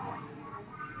fighting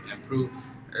and prove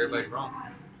everybody wrong.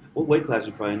 What weight class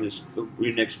you fighting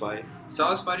your next fight? So I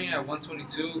was fighting at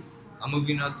 122. I'm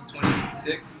moving up to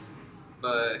 26.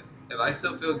 But if I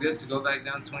still feel good to go back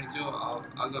down to 22,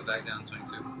 I'll go back down to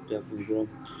 22. Definitely, bro.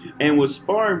 And with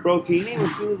sparring, bro, can you name a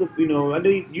few of the? I know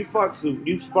you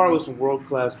sparred with some world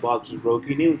class boxers, bro. Can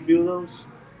you name a few of those?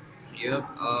 Yep.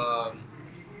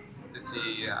 Let's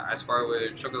see. I sparred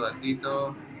with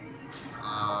Chocolatito.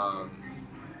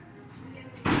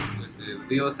 Was it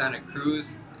Leo Santa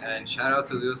Cruz? And shout out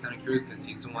to Leo Santa Cruz because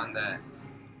he's the one that,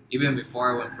 even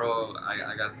before I went pro,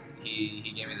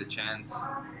 he gave me the chance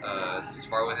to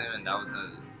spar with him, and that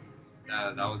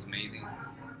was amazing.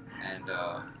 And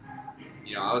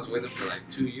I was with him for like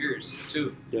 2 years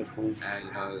too. Definitely. And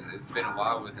it's been a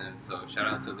while with him. So shout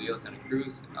out to Leo Santa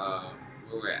Cruz.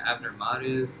 We were at Abner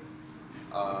Mades,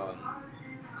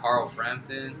 Carl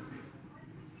Frampton.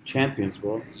 Champions,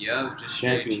 bro. Yeah, just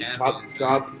champions. champions.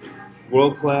 Top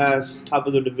world class, top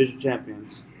of their division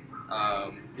champions.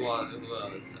 Who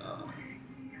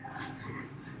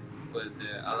was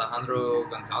it Alejandro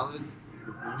Gonzalez?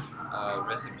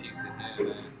 Rest in peace to him,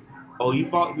 man. Oh, you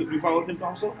fought with him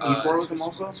also? You sparred with him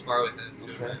also? Spar with him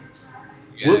too, okay. man.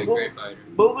 Yeah, great fighter.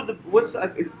 But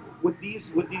with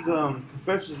these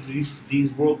professionals,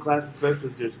 these world class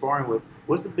professionals you're sparring with,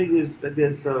 what's the biggest, I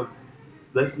guess, the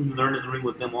lesson you learned in the ring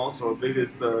with them also?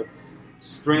 Biggest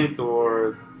strength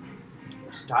or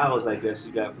styles, I guess,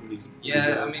 you got from these?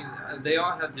 Yeah, I mean, they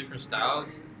all have different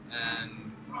styles,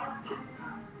 and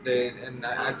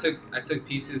I took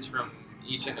pieces from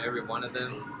each and every one of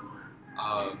them.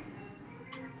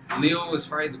 Leo was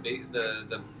probably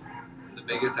the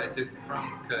biggest I took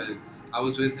from because I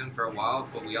was with him for a while,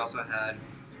 but we also had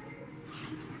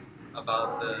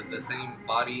about the same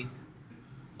body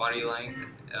length,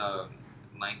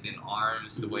 length in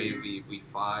arms, the way we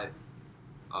fought,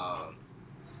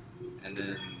 and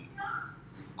then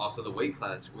also the weight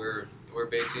class. We're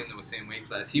basically in the same weight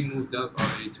class. He moved up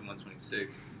already to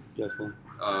 126. Definitely.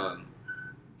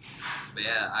 But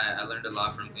yeah, I learned a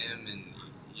lot from him and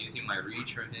using my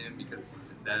reach from him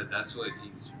because that's what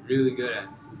he's really good at.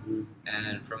 Mm-hmm.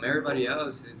 And from everybody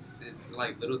else, it's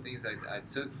like little things I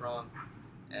took from,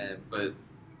 but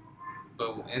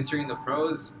entering the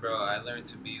pros, bro, I learned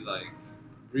to be like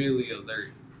really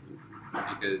alert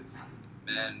because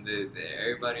man,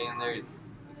 everybody in there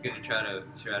it's gonna try to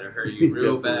hurt you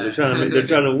real bad. They're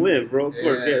trying to win, bro. Of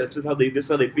course, Yeah. That's just how they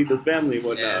feed their family and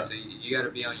whatnot. Yeah, so you got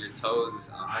to be on your toes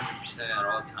 100% at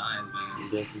all times, man.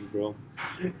 Definitely, bro.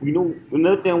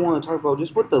 Another thing I want to talk about,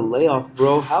 just with the layoff,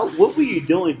 bro. What were you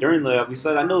doing during layoff?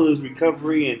 Besides, I know it was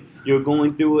recovery and you were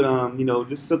going through it.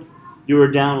 Just so you were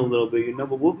down a little bit, but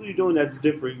what were you doing that's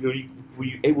different? Were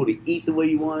you able to eat the way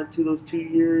you wanted to those 2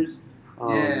 years?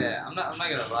 Yeah, I'm not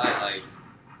gonna lie. Like,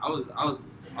 I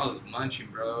was munching,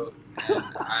 bro. And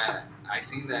I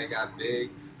seen that I got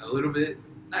big a little bit,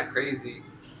 not crazy.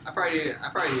 I probably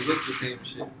looked the same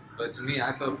shit, but to me,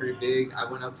 I felt pretty big. I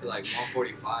went up to like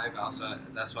 145.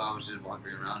 That's what I was just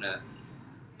walking around at.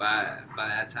 By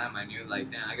that time, I knew like,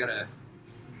 damn, I gotta.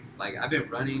 Like, I've been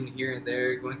running here and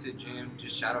there, going to the gym,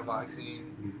 just shadow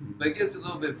boxing, but it gets a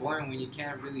little bit boring when you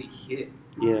can't really hit.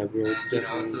 Yeah, bro.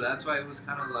 And so that's why it was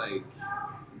kind of like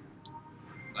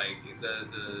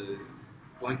the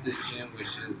going to the gym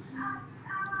was just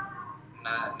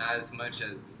not as much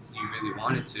as you really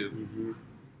wanted to. Mm-hmm.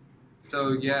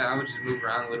 So yeah, I would just move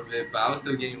around a little bit, but I was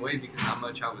still gaining weight because how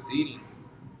much I was eating.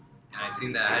 And I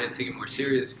seen that I had to take it more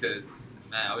serious because,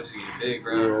 man, I was just getting big,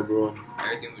 bro. Yeah, bro.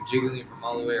 Everything was jiggling from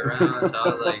all the way around, so I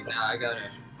was like, nah, I gotta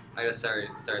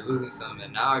start losing some,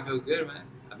 and now I feel good, man.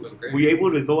 I feel great. Were you able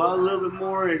to go out a little bit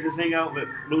more and just hang out with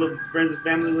friends and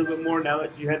family a little bit more now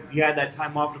that you had that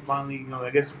time off to finally, I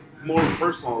guess, more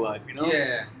personal life,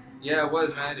 Yeah, it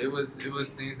was, man. It was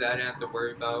things that I didn't have to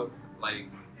worry about, like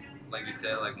you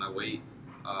said, like my weight.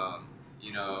 I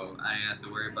didn't have to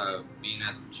worry about being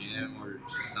at the gym or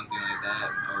just something like that,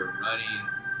 or running.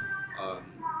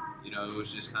 It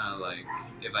was just kind of like,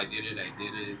 if I did it, I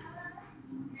did it.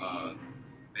 But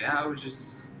yeah, I was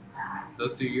just,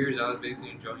 those 2 years, I was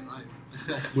basically enjoying life.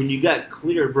 When you got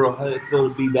clear, bro, how did it feel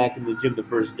to be back in the gym the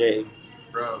first day?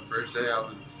 Bro, first day I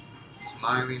was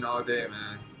smiling all day,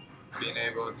 man. Being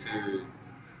able to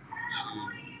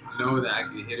know that I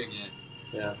could hit again.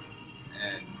 Yeah.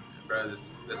 And bro,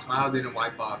 the smile didn't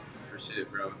wipe off for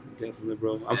shit, bro. Definitely,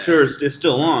 bro. I'm Yeah. sure it's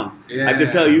still on. Yeah. I can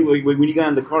tell you when you got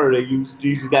in the car today, you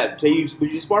just got. Did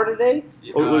you spar today?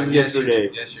 Or was it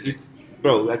yesterday? Yesterday.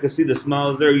 Bro, I can see the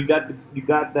smiles there. You got that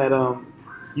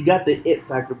you got the it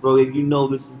factor, bro. You know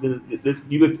this.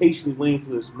 You've been patiently waiting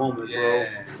for this moment, bro.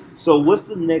 Yeah. So what's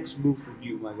the next move for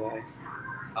you, my guy?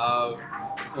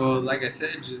 Well, like I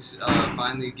said, just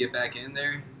finally get back in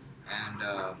there, and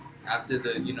after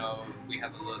we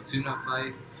have a little tune-up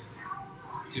fight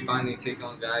to finally take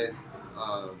on guys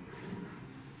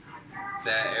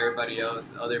that everybody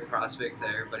else, other prospects that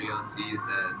everybody else sees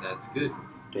that's good.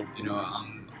 Definitely. You know,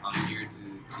 I'm here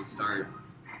to start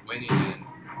winning and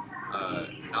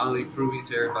not only proving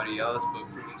to everybody else, but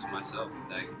proving to myself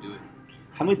that I can do it.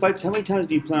 How many times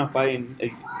do you plan on fighting?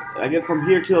 I guess from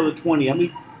here till the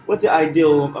 20. What's the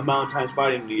ideal amount of times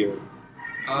fighting in a year?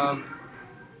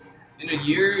 In a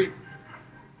year,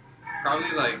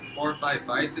 probably like 4 or 5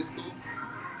 fights is cool.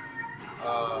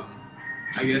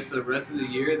 I guess the rest of the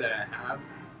year that I have,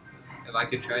 if I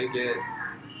could try to get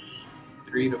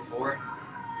 3 to 4.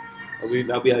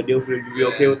 That'll be ideal for you. You be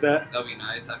okay with that? That'll be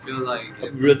nice. I feel like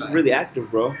It's really active,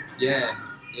 bro. Yeah,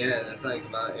 that's like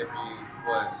about every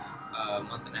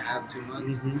month and a half, 2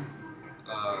 months. Mm-hmm.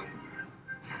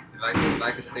 If I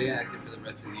could stay active for the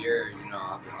rest of the year,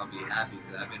 I'll be happy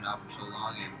because I've been out for so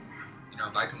long, and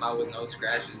if I come out with no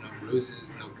scratches, no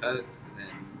bruises, no cuts, then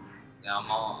I'm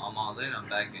all in. I'm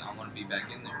back. I want to be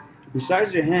back in there.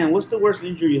 Besides your hand, what's the worst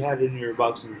injury you had in your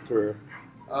boxing career?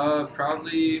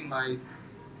 Probably my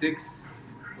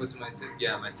sixth.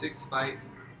 My sixth fight.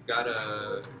 Got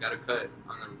a cut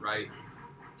on the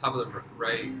top of the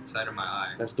right side of my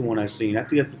eye. That's the one I seen. I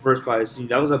think that's the first fight I seen.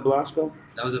 That was at Velasco?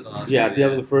 That was at Velasco. Yeah, I think that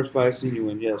was the first fight I seen you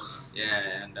in, yes.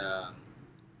 Yeah, and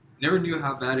never knew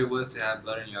how bad it was to have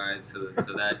blood in your eyes to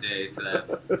that day, to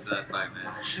that fight,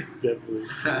 man. Definitely.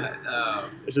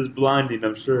 It's just blinding,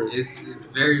 I'm sure. It's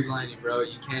very blinding, bro.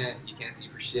 You can't see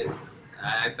for shit.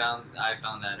 I found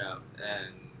that out,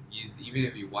 and even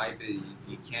if you wipe it,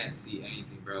 you can't see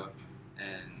anything, bro.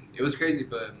 And it was crazy,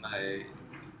 but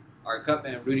our cut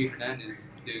man Rudy Hernandez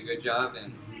did a good job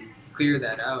and cleared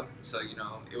that out. So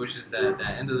it was just that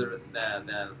end of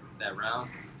that round.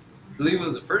 I believe it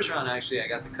was the first round actually. I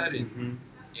got the cut in.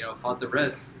 Mm-hmm. Fought the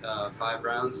rest 5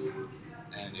 rounds,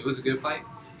 and it was a good fight.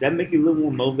 That make you a little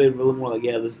more motivated, a little more like,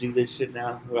 yeah, let's do this shit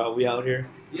now. We out here.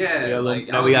 Yeah,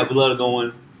 now we got blood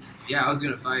going. Yeah, I was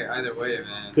gonna fight either way,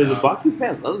 man. Because the boxing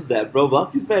fan loves that, bro.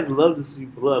 Boxing fans love to see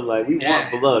blood. Like we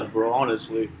want blood, bro.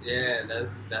 Honestly. Yeah,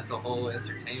 that's a whole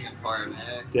entertainment part,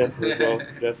 man. Definitely, bro.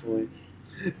 Definitely.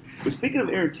 But speaking of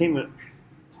entertainment,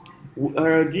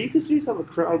 do you consider yourself a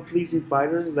crowd pleasing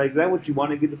fighter? Like, is that what you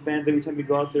want to give the fans every time you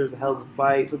go out there? Is a hell of a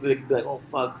fight, something they can be like, oh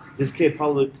fuck, this kid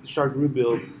Paulo Shark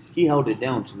Rubio, he held it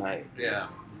down tonight. Yeah,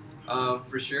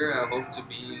 for sure. I hope to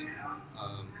be,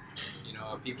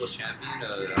 a people's champion,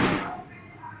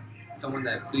 someone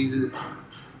that pleases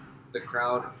the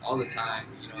crowd all the time.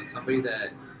 Somebody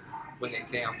that when they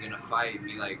say I'm gonna fight,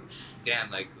 be like,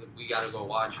 damn, like we gotta go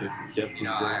watch it. Definitely,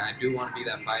 I do want to be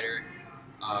that fighter.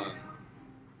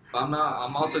 But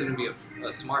I'm also gonna be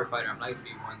a smart fighter. I'm not gonna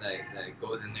be one that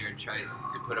goes in there and tries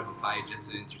to put up a fight just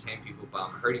to entertain people. But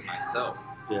I'm hurting myself.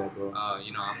 Yeah, bro.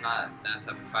 I'm not that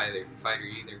type of fighter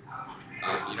either.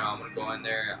 I'm gonna go in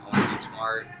there. I want to be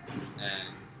smart,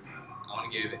 and I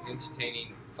want to give an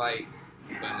entertaining fight,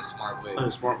 but in a smart way.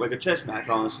 Like a chess match,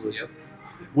 honestly. Yep.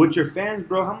 With your fans,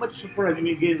 bro, how much support have you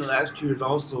been getting the last 2 years?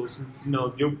 Also, since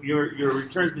your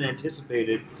return's been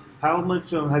anticipated, how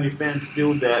much have your fans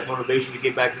feel that motivation to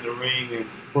get back in the ring and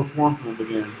perform for them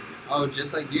again? Oh,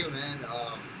 just like you, man.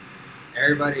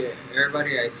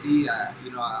 Everybody I see,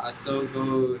 I still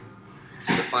go to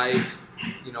the fights.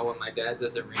 When my dad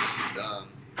does the rings,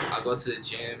 I'll go to the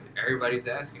gym. Everybody's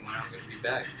asking when I'm gonna be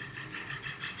back,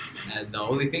 and the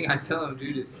only thing I tell them,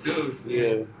 dude, is soon.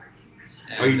 Yeah.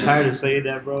 And, are you tired of saying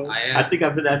that, bro? I am. I think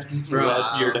I've been asking you for the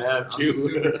last year and a half too. I'm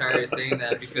super tired of saying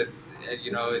that because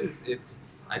it's.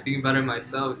 I think about it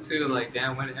myself too. Like,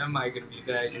 damn, when am I gonna be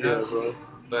back? Yeah, bro.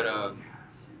 But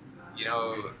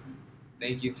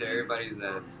thank you to everybody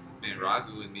that's been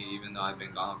rocking with me, even though I've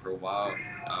been gone for a while.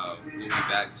 We'll be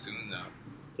back soon,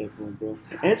 though. Definitely, bro.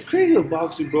 And it's crazy with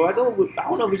boxing, bro. I don't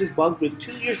know if it's just boxing, but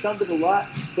 2 years something a lot.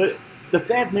 But the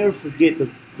fans never forget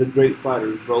the great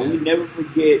fighters, bro. We never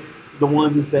forget the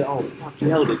ones who said, "Oh fuck, you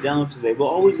held it down today." We're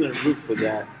always gonna root for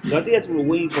that. So I think that's what we're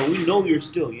waiting for. We know you're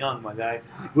still young, my guy.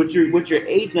 With your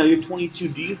age now, you're 22.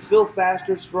 Do you feel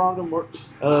faster, stronger, more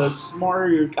smarter?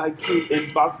 Your IQ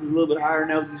in boxing is a little bit higher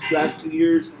now these last 2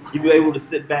 years. You'll be able to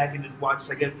sit back and just watch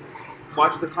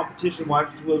the competition,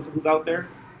 watch who's out there.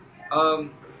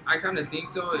 I kind of think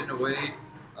so in a way.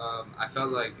 I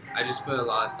felt like I just put a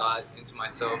lot of thought into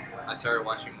myself. I started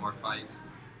watching more fights.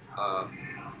 Um,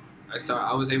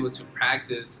 I was able to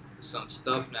practice some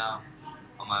stuff now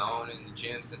on my own in the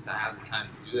gym since I have the time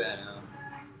to do that now.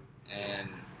 And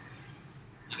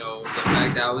the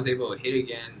fact that I was able to hit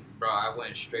again, bro, I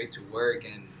went straight to work,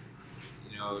 and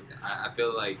I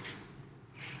feel like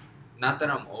not that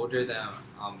I'm older, that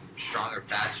I'm stronger,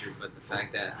 faster, but the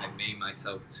fact that I made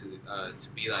myself to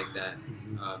be like that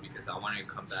because I wanted to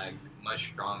come back much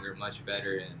stronger, much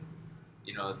better, and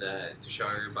that to show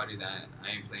everybody that I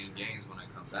ain't playing games when I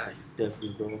come back.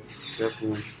 Definitely, bro.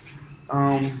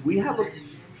 Definitely. We have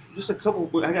just a couple.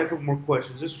 I got a couple more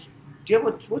questions. Just do you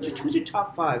have who's your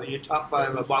top five? Your top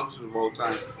five boxers of all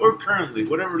time, or currently,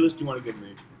 whatever list you want to give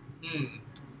me.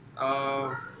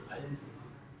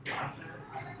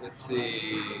 Let's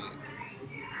see.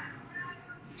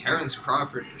 Terrence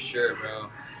Crawford for sure, bro.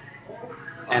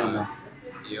 Animal.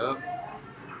 Yup.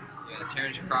 Yeah,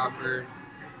 Terrence Crawford.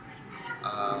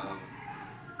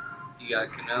 You got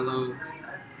Canelo.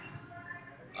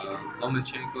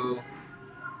 Lomachenko.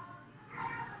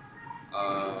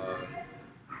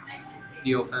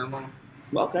 Diofamo.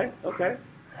 Okay. And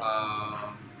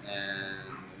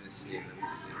let me see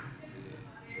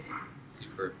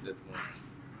for a fifth one.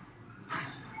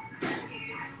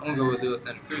 I'm gonna go with Leo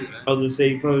Santa Cruz, man. I was gonna say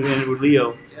you probably gonna end with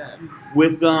Leo. Yeah.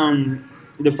 With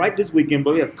the fight this weekend,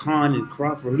 bro, we have Khan and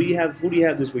Crawford. Who do you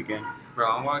have this weekend? Bro,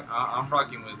 I'm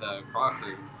rocking with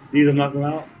Crawford. These are knocking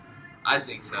him out. I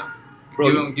think so.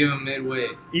 Bro, give him midway.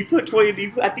 You put I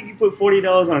think you put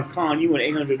 $40 on Khan. You won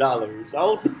 $800. I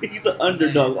don't think he's an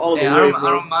underdog all the way. I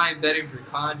don't mind betting for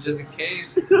Khan just in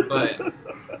case, but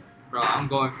bro, I'm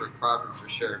going for Crawford for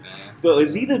sure, man. But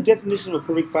is he the definition of a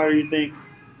perfect fighter? You think?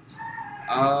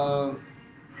 I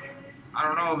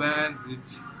don't know, man.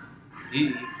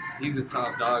 He's a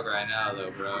top dog right now,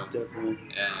 though, bro. Definitely.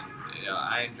 And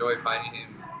I enjoy fighting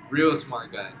him. Real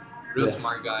smart guy,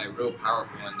 real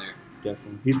powerful in there.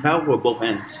 Definitely. He's powerful at both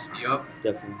ends. Yup.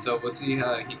 Definitely. So we'll see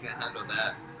how he can handle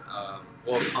that.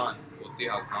 Khan. We'll see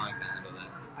how Khan can handle that.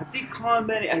 I think Khan,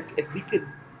 man, if he could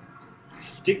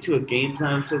stick to a game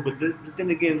plan, but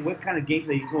then again, what kind of game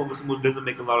plan you come up with someone who doesn't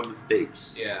make a lot of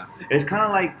mistakes? Yeah. It's kind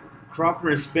of like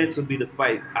Crawford and Spence would be the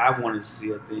fight I want to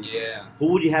see, I think. Yeah.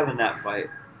 Who would you have in that fight?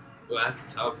 Well,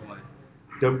 that's a tough one.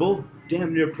 They're both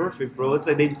damn near perfect, bro. It's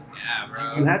like Yeah,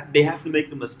 bro. they have to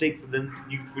make a mistake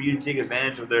for you to take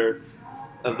advantage of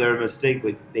their mistake,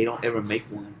 but they don't ever make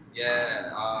one.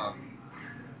 Yeah.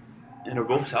 And they're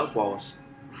both southpaws.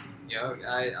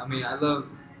 I mean, I love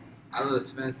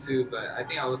Spence too, but I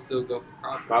think I would still go for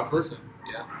Crawford. Crawford?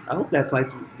 Yeah. I hope that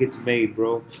fight gets made,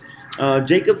 bro.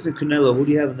 Jacobs and Canelo, who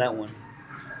do you have in that one?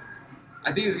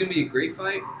 I think it's gonna be a great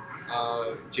fight.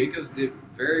 Jacobs did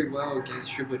very well against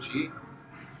Triple G,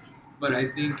 but I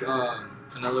think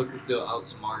Canelo can still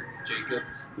outsmart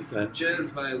Jacobs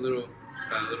just by a little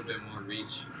bit more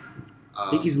reach. I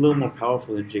think he's a little more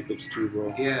powerful than Jacobs too,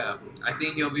 bro. Yeah, I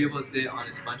think he'll be able to sit on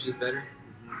his punches better,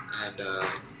 and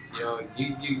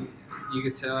you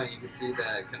can tell and you can see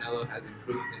that Canelo has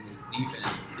improved in his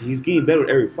defense. He's getting better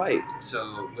every fight.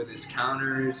 So with his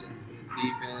counters and his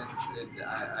defense,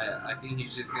 I think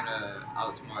he's just gonna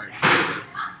outsmart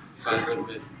Jacobs by a little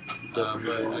bit.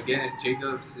 But again,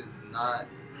 Jacobs is not,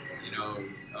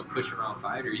 a push around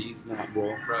fighter. He's not,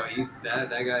 bro. He's that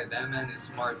guy. That man is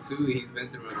smart too. He's been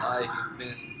through a lot. He's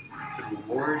been through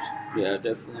wars. Yeah,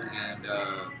 definitely. And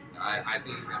I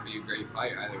think it's gonna be a great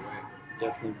fight either way.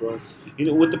 Definitely, bro.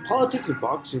 With the politics of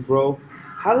boxing, bro,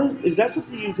 is that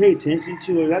something you pay attention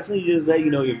to, or is that something you just let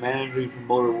your manager, your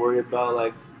promoter worry about?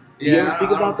 Like, you ever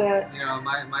think about that?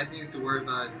 My thing to worry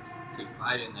about is to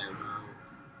fight in there, bro.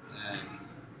 And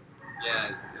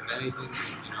yeah, if anything,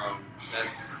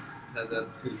 that's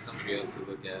up to somebody else to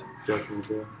look at. Definitely,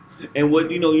 bro. And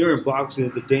what you're in boxing,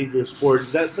 it's a dangerous sport.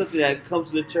 Is that something that comes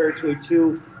to the territory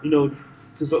too?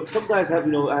 Because some guys have,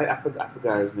 I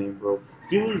forgot his name, bro. A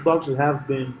few of these boxers have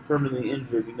been permanently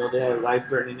injured. They had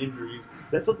life-threatening injuries.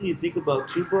 That's something you think about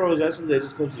too, bro. Or is that something that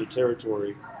just comes to the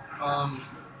territory?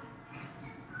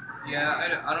 Yeah,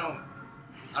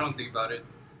 I don't think about it.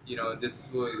 This is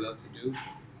what we love to do,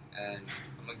 and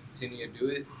I'm gonna continue to do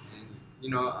it. And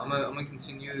I'm gonna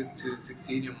continue to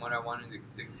succeed in what I wanted to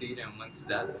succeed. And once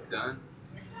that's done,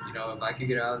 if I could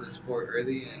get out of the sport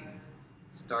early and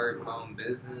start my own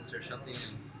business or something,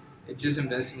 and just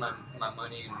invest my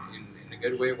money in a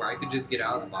good way where I could just get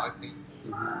out of the boxing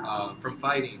from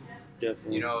fighting.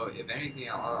 Definitely. If anything,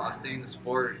 I'll stay in the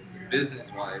sport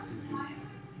business-wise.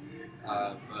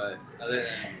 But other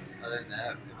than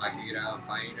that, if I could get out of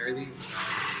fighting early,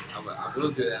 I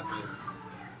will do that.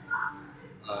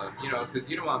 Because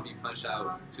you don't want to be punched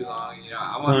out too long.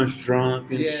 I want Punch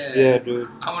drunk and Yeah. dude.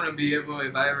 I want to be able,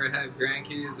 if I ever have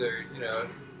grandkids or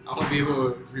I want to be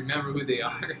able to remember who they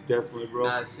are. Definitely, bro.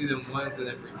 Not see them once and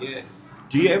then forget.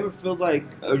 Do you ever feel like,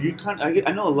 are you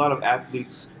I know a lot of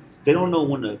athletes, they don't know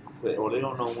when to quit or they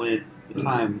don't know when it's the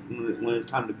time when it's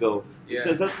time to go. Yeah.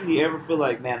 So something you ever feel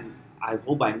like, man, I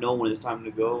hope I know when it's time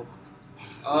to go.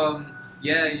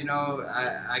 Yeah,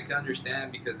 I can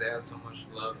understand because they have so much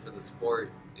love for the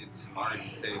sport. It's hard to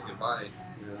say goodbye.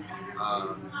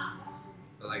 Yeah.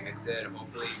 But like I said,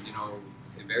 hopefully,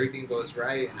 if everything goes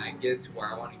right and I get to where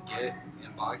I want to get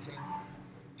in boxing,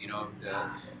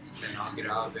 then I'll get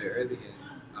out of it early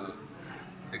and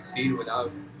succeed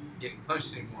without getting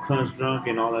punched anymore. Punch drunk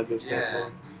and all that good stuff. Yeah.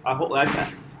 Bro. I hope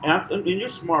and you're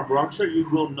smart, bro. I'm sure you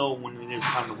will know when it is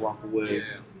time to walk away.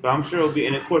 Yeah. But I'm sure it'll be,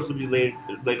 and of course it'll be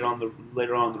later on the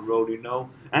road, And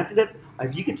I think that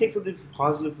if you can take something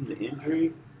positive from the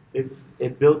injury,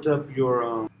 it built up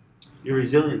your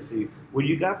resiliency. What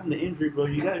you got from the injury, bro,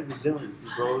 you got resiliency,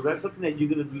 bro. Is that something that you're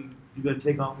gonna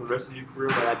take on for the rest of your career?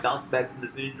 Like, I bounced back from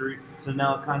this injury, so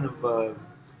now it kind of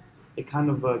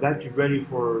got you ready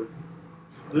for.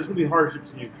 There's gonna be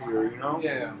hardships in your career,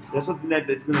 Yeah. That's something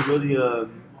that's gonna really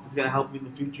it's gonna help you in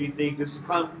the future. You think this is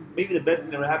kind of maybe the best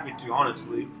thing that ever happened to you,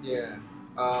 honestly? Yeah.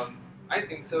 I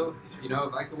think so.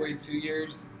 If I could wait 2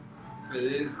 years for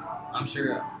this, I'm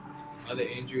sure other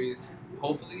injuries,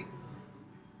 hopefully,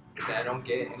 that I don't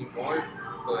get anymore.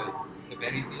 But if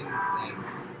anything,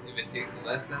 if it takes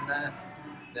less than that,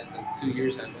 than the 2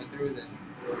 years I went through, then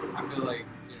I feel like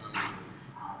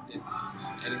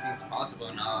anything's possible,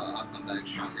 and I'll come back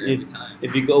stronger every time.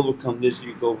 If you can overcome this,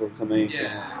 you can overcome anything.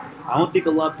 Yeah. I don't think a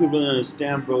lot of people really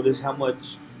understand, bro. This how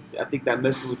much I think that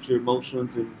messes with your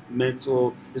emotions and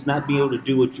mental. Just not being able to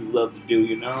do what you love to do,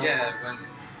 Yeah,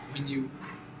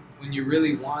 when you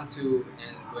really want to,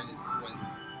 and when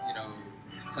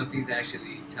something's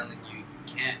actually telling you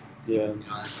can't. Yeah.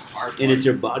 That's a hard part. And it's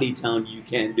your body telling you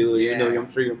can't do it. Yeah. Even though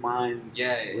I'm sure your mind.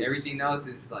 Yeah, everything else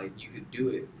is like you could do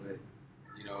it, but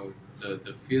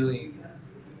the feeling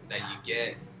that you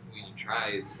get when you try,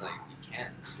 it's like you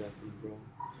can't. Definitely, bro.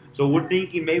 So we're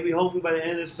thinking maybe, hopefully, by the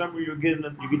end of the summer, you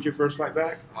get your first fight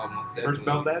back. Almost definitely. First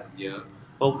bout back. Yeah.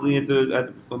 Hopefully at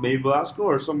the maybe Velasco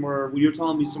or somewhere. Well, you're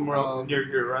telling me somewhere else near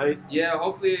here, right? Yeah,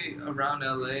 hopefully around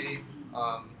LA,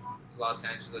 Los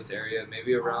Angeles area,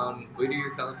 maybe around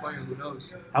Whittier, California. Who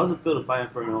knows? How's it feel to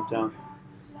fight for your hometown?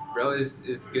 Bro,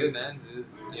 it's good, man.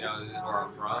 This is where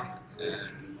I'm from, and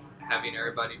having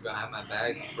everybody behind my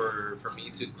back for me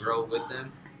to grow with them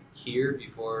here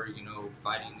before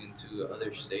fighting into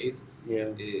other states.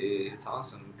 Yeah. It's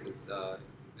awesome because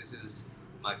this is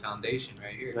my foundation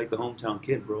right here. Like the hometown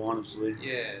kid, bro. Honestly.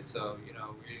 Yeah. So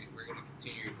we're gonna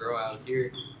continue to grow out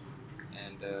here,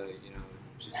 and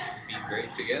just be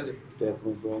great together.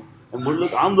 Definitely, bro. And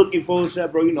I'm looking forward to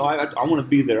that, bro. I want to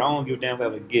be there. I don't give a damn if I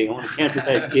have a gig. I want to cancel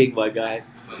that gig, my guy.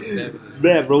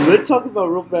 Man, bro, let's talk about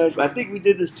real fast. I think we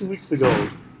did this 2 weeks ago.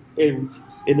 And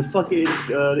the fucking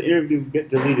the interview get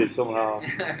deleted somehow.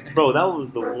 Bro, that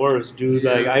was the worst, dude.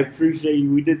 Yeah. Like, I appreciate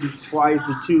you. We did this twice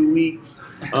in 2 weeks.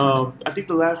 I think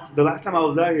the last time I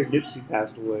was out here, Nipsey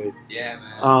passed away. Yeah,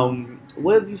 man.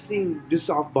 What have you seen, just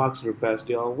off Boxer Fest,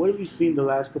 y'all? What have you seen the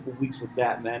last couple of weeks with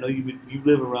that, man? I know you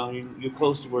live around, you're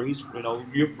close to where he's,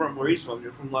 you're from where he's from.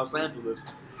 You're from Los Angeles.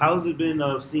 How's it been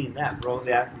seeing that, bro?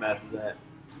 The aftermath of that.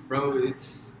 Bro,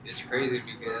 it's crazy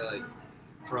because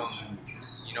from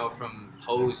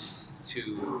hosts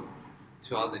to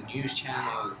all the news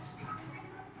channels,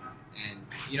 and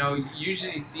you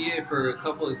usually see it for a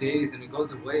couple of days and it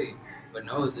goes away. But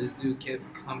no, this dude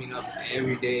kept coming up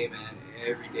every day, man,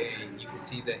 every day. You can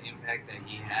see the impact that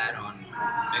he had on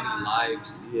many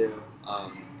lives. Yeah.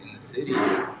 In the city,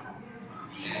 and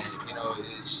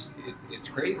it's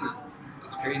crazy.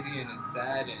 It's crazy and it's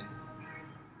sad, and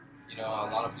a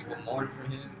lot of people mourn for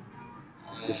him.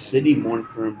 The city mourned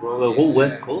for him, bro. The whole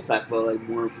West Coast, I felt like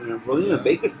mourned for him, bro. Even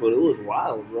Bakersfield, it was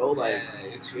wild, bro. Like,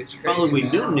 it's crazy. Felt like we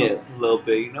knew Nip a little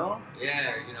bit,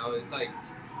 Yeah, it's like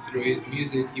through his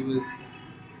music, he was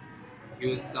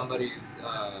somebody's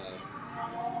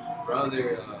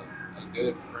brother, a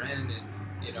good friend, and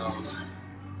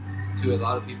to a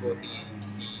lot of people, he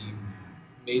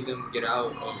made them get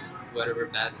out of whatever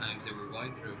bad times they were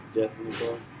going through. Definitely,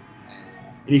 bro.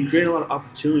 And he created a lot of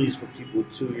opportunities for people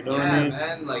too, you know what I mean? Yeah,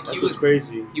 man, like That's he was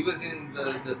crazy. He wasn't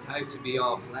the type to be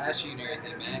all flashy and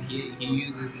everything, man. He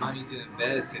uses money to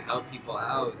invest, to help people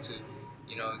out, to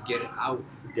get it out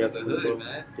of the hood, bro.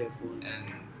 man. Definitely.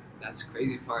 And that's the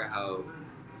crazy part, how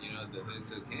the hood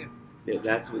took him. Yeah,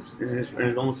 that's what's in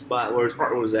his own spot where his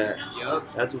heart was at. Yup.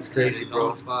 That's what's crazy, his bro.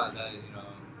 own spot that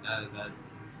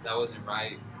that wasn't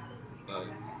right, but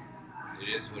it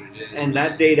is what it is. And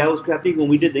that day, that was, I think when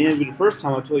we did the interview the first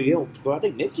time, I told you, yo, bro, I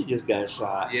think Nipsey just got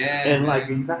shot. Yeah. And man. like,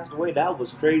 when he passed away, that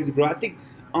was crazy, bro. I think,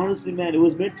 honestly, man, it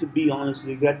was meant to be,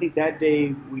 honestly. I think that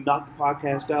day we knocked the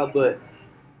podcast out, but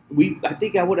I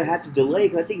think I would have had to delay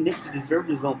because I think Nipsey deserved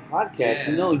his own podcast. Yeah.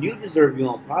 You know, you deserve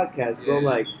your own podcast, bro. Yeah.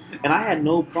 Like, and I had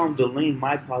no problem delaying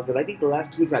my podcast. I think the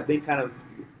last 2 weeks I've been kind of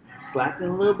slacking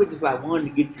a little bit, just like wanted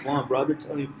to get you on, bro. I've been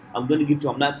telling you, I'm gonna get you.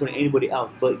 I'm not putting anybody else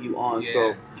but you on. Yeah.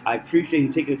 So I appreciate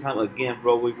you taking the time again,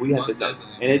 bro. We had Most to,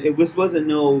 definitely. and it wasn't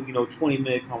no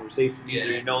 20-minute conversation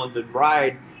either. Yeah. You know, and the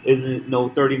ride isn't no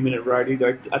 30-minute ride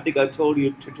either. I think I told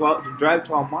you to drive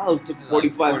 12 miles took Like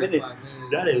 45 minutes.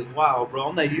 That is wild, bro.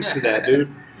 I'm not used to that, dude.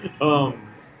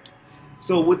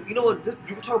 So what you were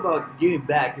talking about giving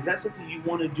back. Is that something you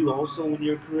want to do also in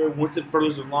your career once it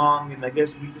furthers along? And I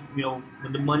guess we just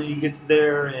when the money gets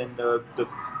there and the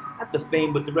not the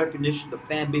fame but the recognition, the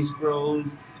fan base grows,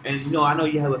 and I know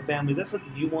you have a family. Is that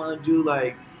something you want to do?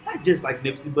 Like not just like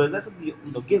Nipsey, but is that something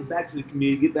give back to the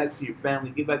community, give back to your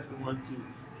family, give back to the ones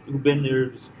who've been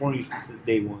there supporting you since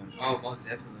day one? Oh, most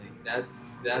definitely.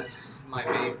 That's my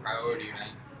main priority, man.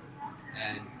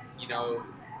 And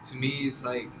to me, it's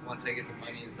like once I get the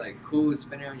money, it's like cool,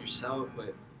 spend it on yourself,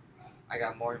 but I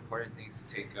got more important things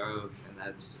to take care of, and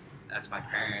that's my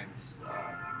parents.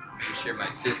 Make sure my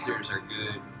sisters are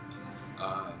good.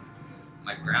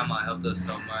 My grandma helped us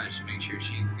so much. Make sure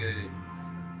she's good.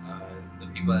 The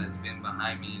people that's been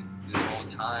behind me this whole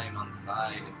time on the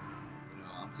side,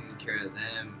 I'm taking care of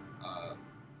them.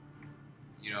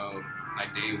 My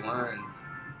day ones.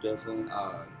 Definitely.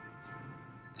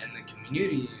 And the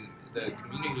community,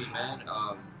 man.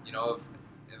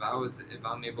 If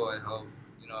I'm able to help,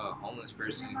 a homeless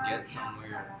person get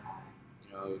somewhere,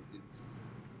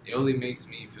 it only makes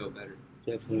me feel better.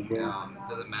 Definitely, bro. It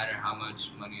doesn't matter how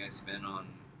much money I spend on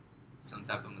some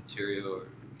type of material, or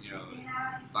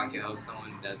if I can help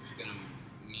someone, that's gonna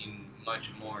mean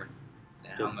much more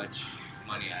than how much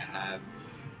money I have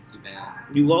spent.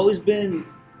 You've always been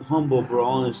humble, bro.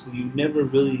 Honestly, you've never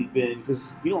really been,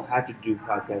 because you don't have to do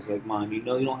podcasts like mine. You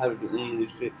don't have to do any of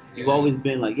this shit. You've always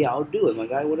been like, yeah, I'll do it, my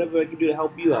guy. Whatever I can do to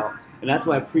help you out, and that's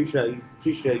why I appreciate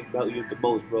about you the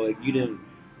most, bro. Like you don't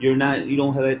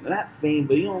have that fame,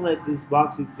 but you don't let this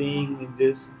boxing thing and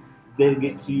just they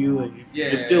get to you, and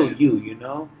you're still you.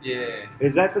 Yeah.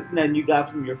 Is that something that you got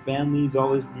from your family? You've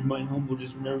always remain humble,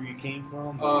 just remember where you came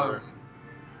from.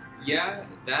 Yeah,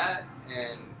 that,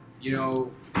 and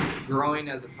growing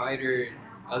as a fighter,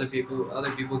 other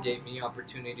people gave me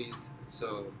opportunities,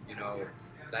 so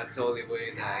that's the only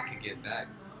way that I could get back.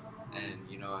 And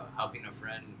helping a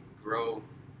friend grow,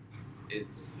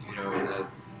 it's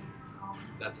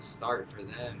that's a start for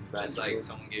them, just like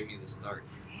someone gave me the start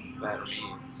for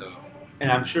me. So,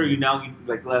 and I'm sure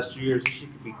like the last 2 years, this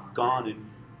shit could be gone in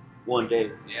one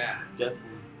day. Yeah,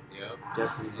 definitely. Yep,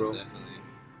 definitely, bro. Definitely.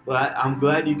 But I'm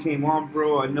glad you came on,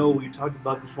 bro. I know we talked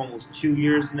about this for almost 2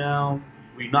 years now.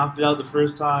 We knocked it out the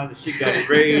first time. The shit got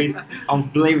raised. I'm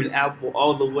blaming Apple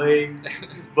all the way.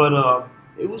 But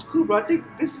it was cool, bro. I think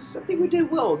we did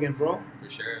well again, bro. For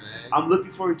sure, man. I'm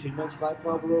looking forward to your next fight,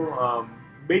 Pablo.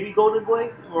 Maybe Golden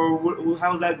Boy, or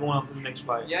how's that going on for the next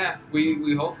fight? Yeah,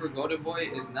 we hope for Golden Boy.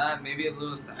 If not, maybe a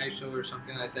little sideshow or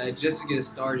something like that, just to get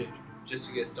started.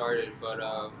 But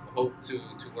hope to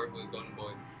work with Golden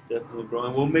Boy. Definitely, bro.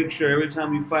 And we'll make sure every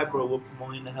time you fight, bro, we're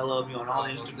promoting the hell out of you on all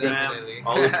Instagram, definitely.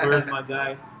 all the Twitters, my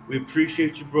guy. We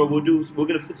appreciate you, bro. We're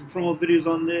gonna put some promo videos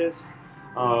on this.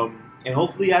 And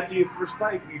hopefully after your first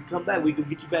fight, you come back, we can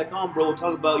get you back on, bro. We'll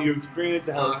talk about your experience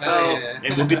and how it felt. Yeah.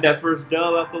 And we'll get that first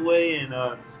dub out the way. And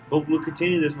hope we'll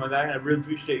continue this, my guy. I really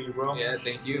appreciate you, bro. Yeah,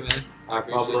 thank you, man. All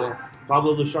right,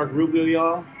 Pablo the Shark Rubio,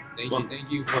 y'all. Thank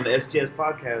you. On the STS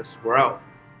podcast. We're out.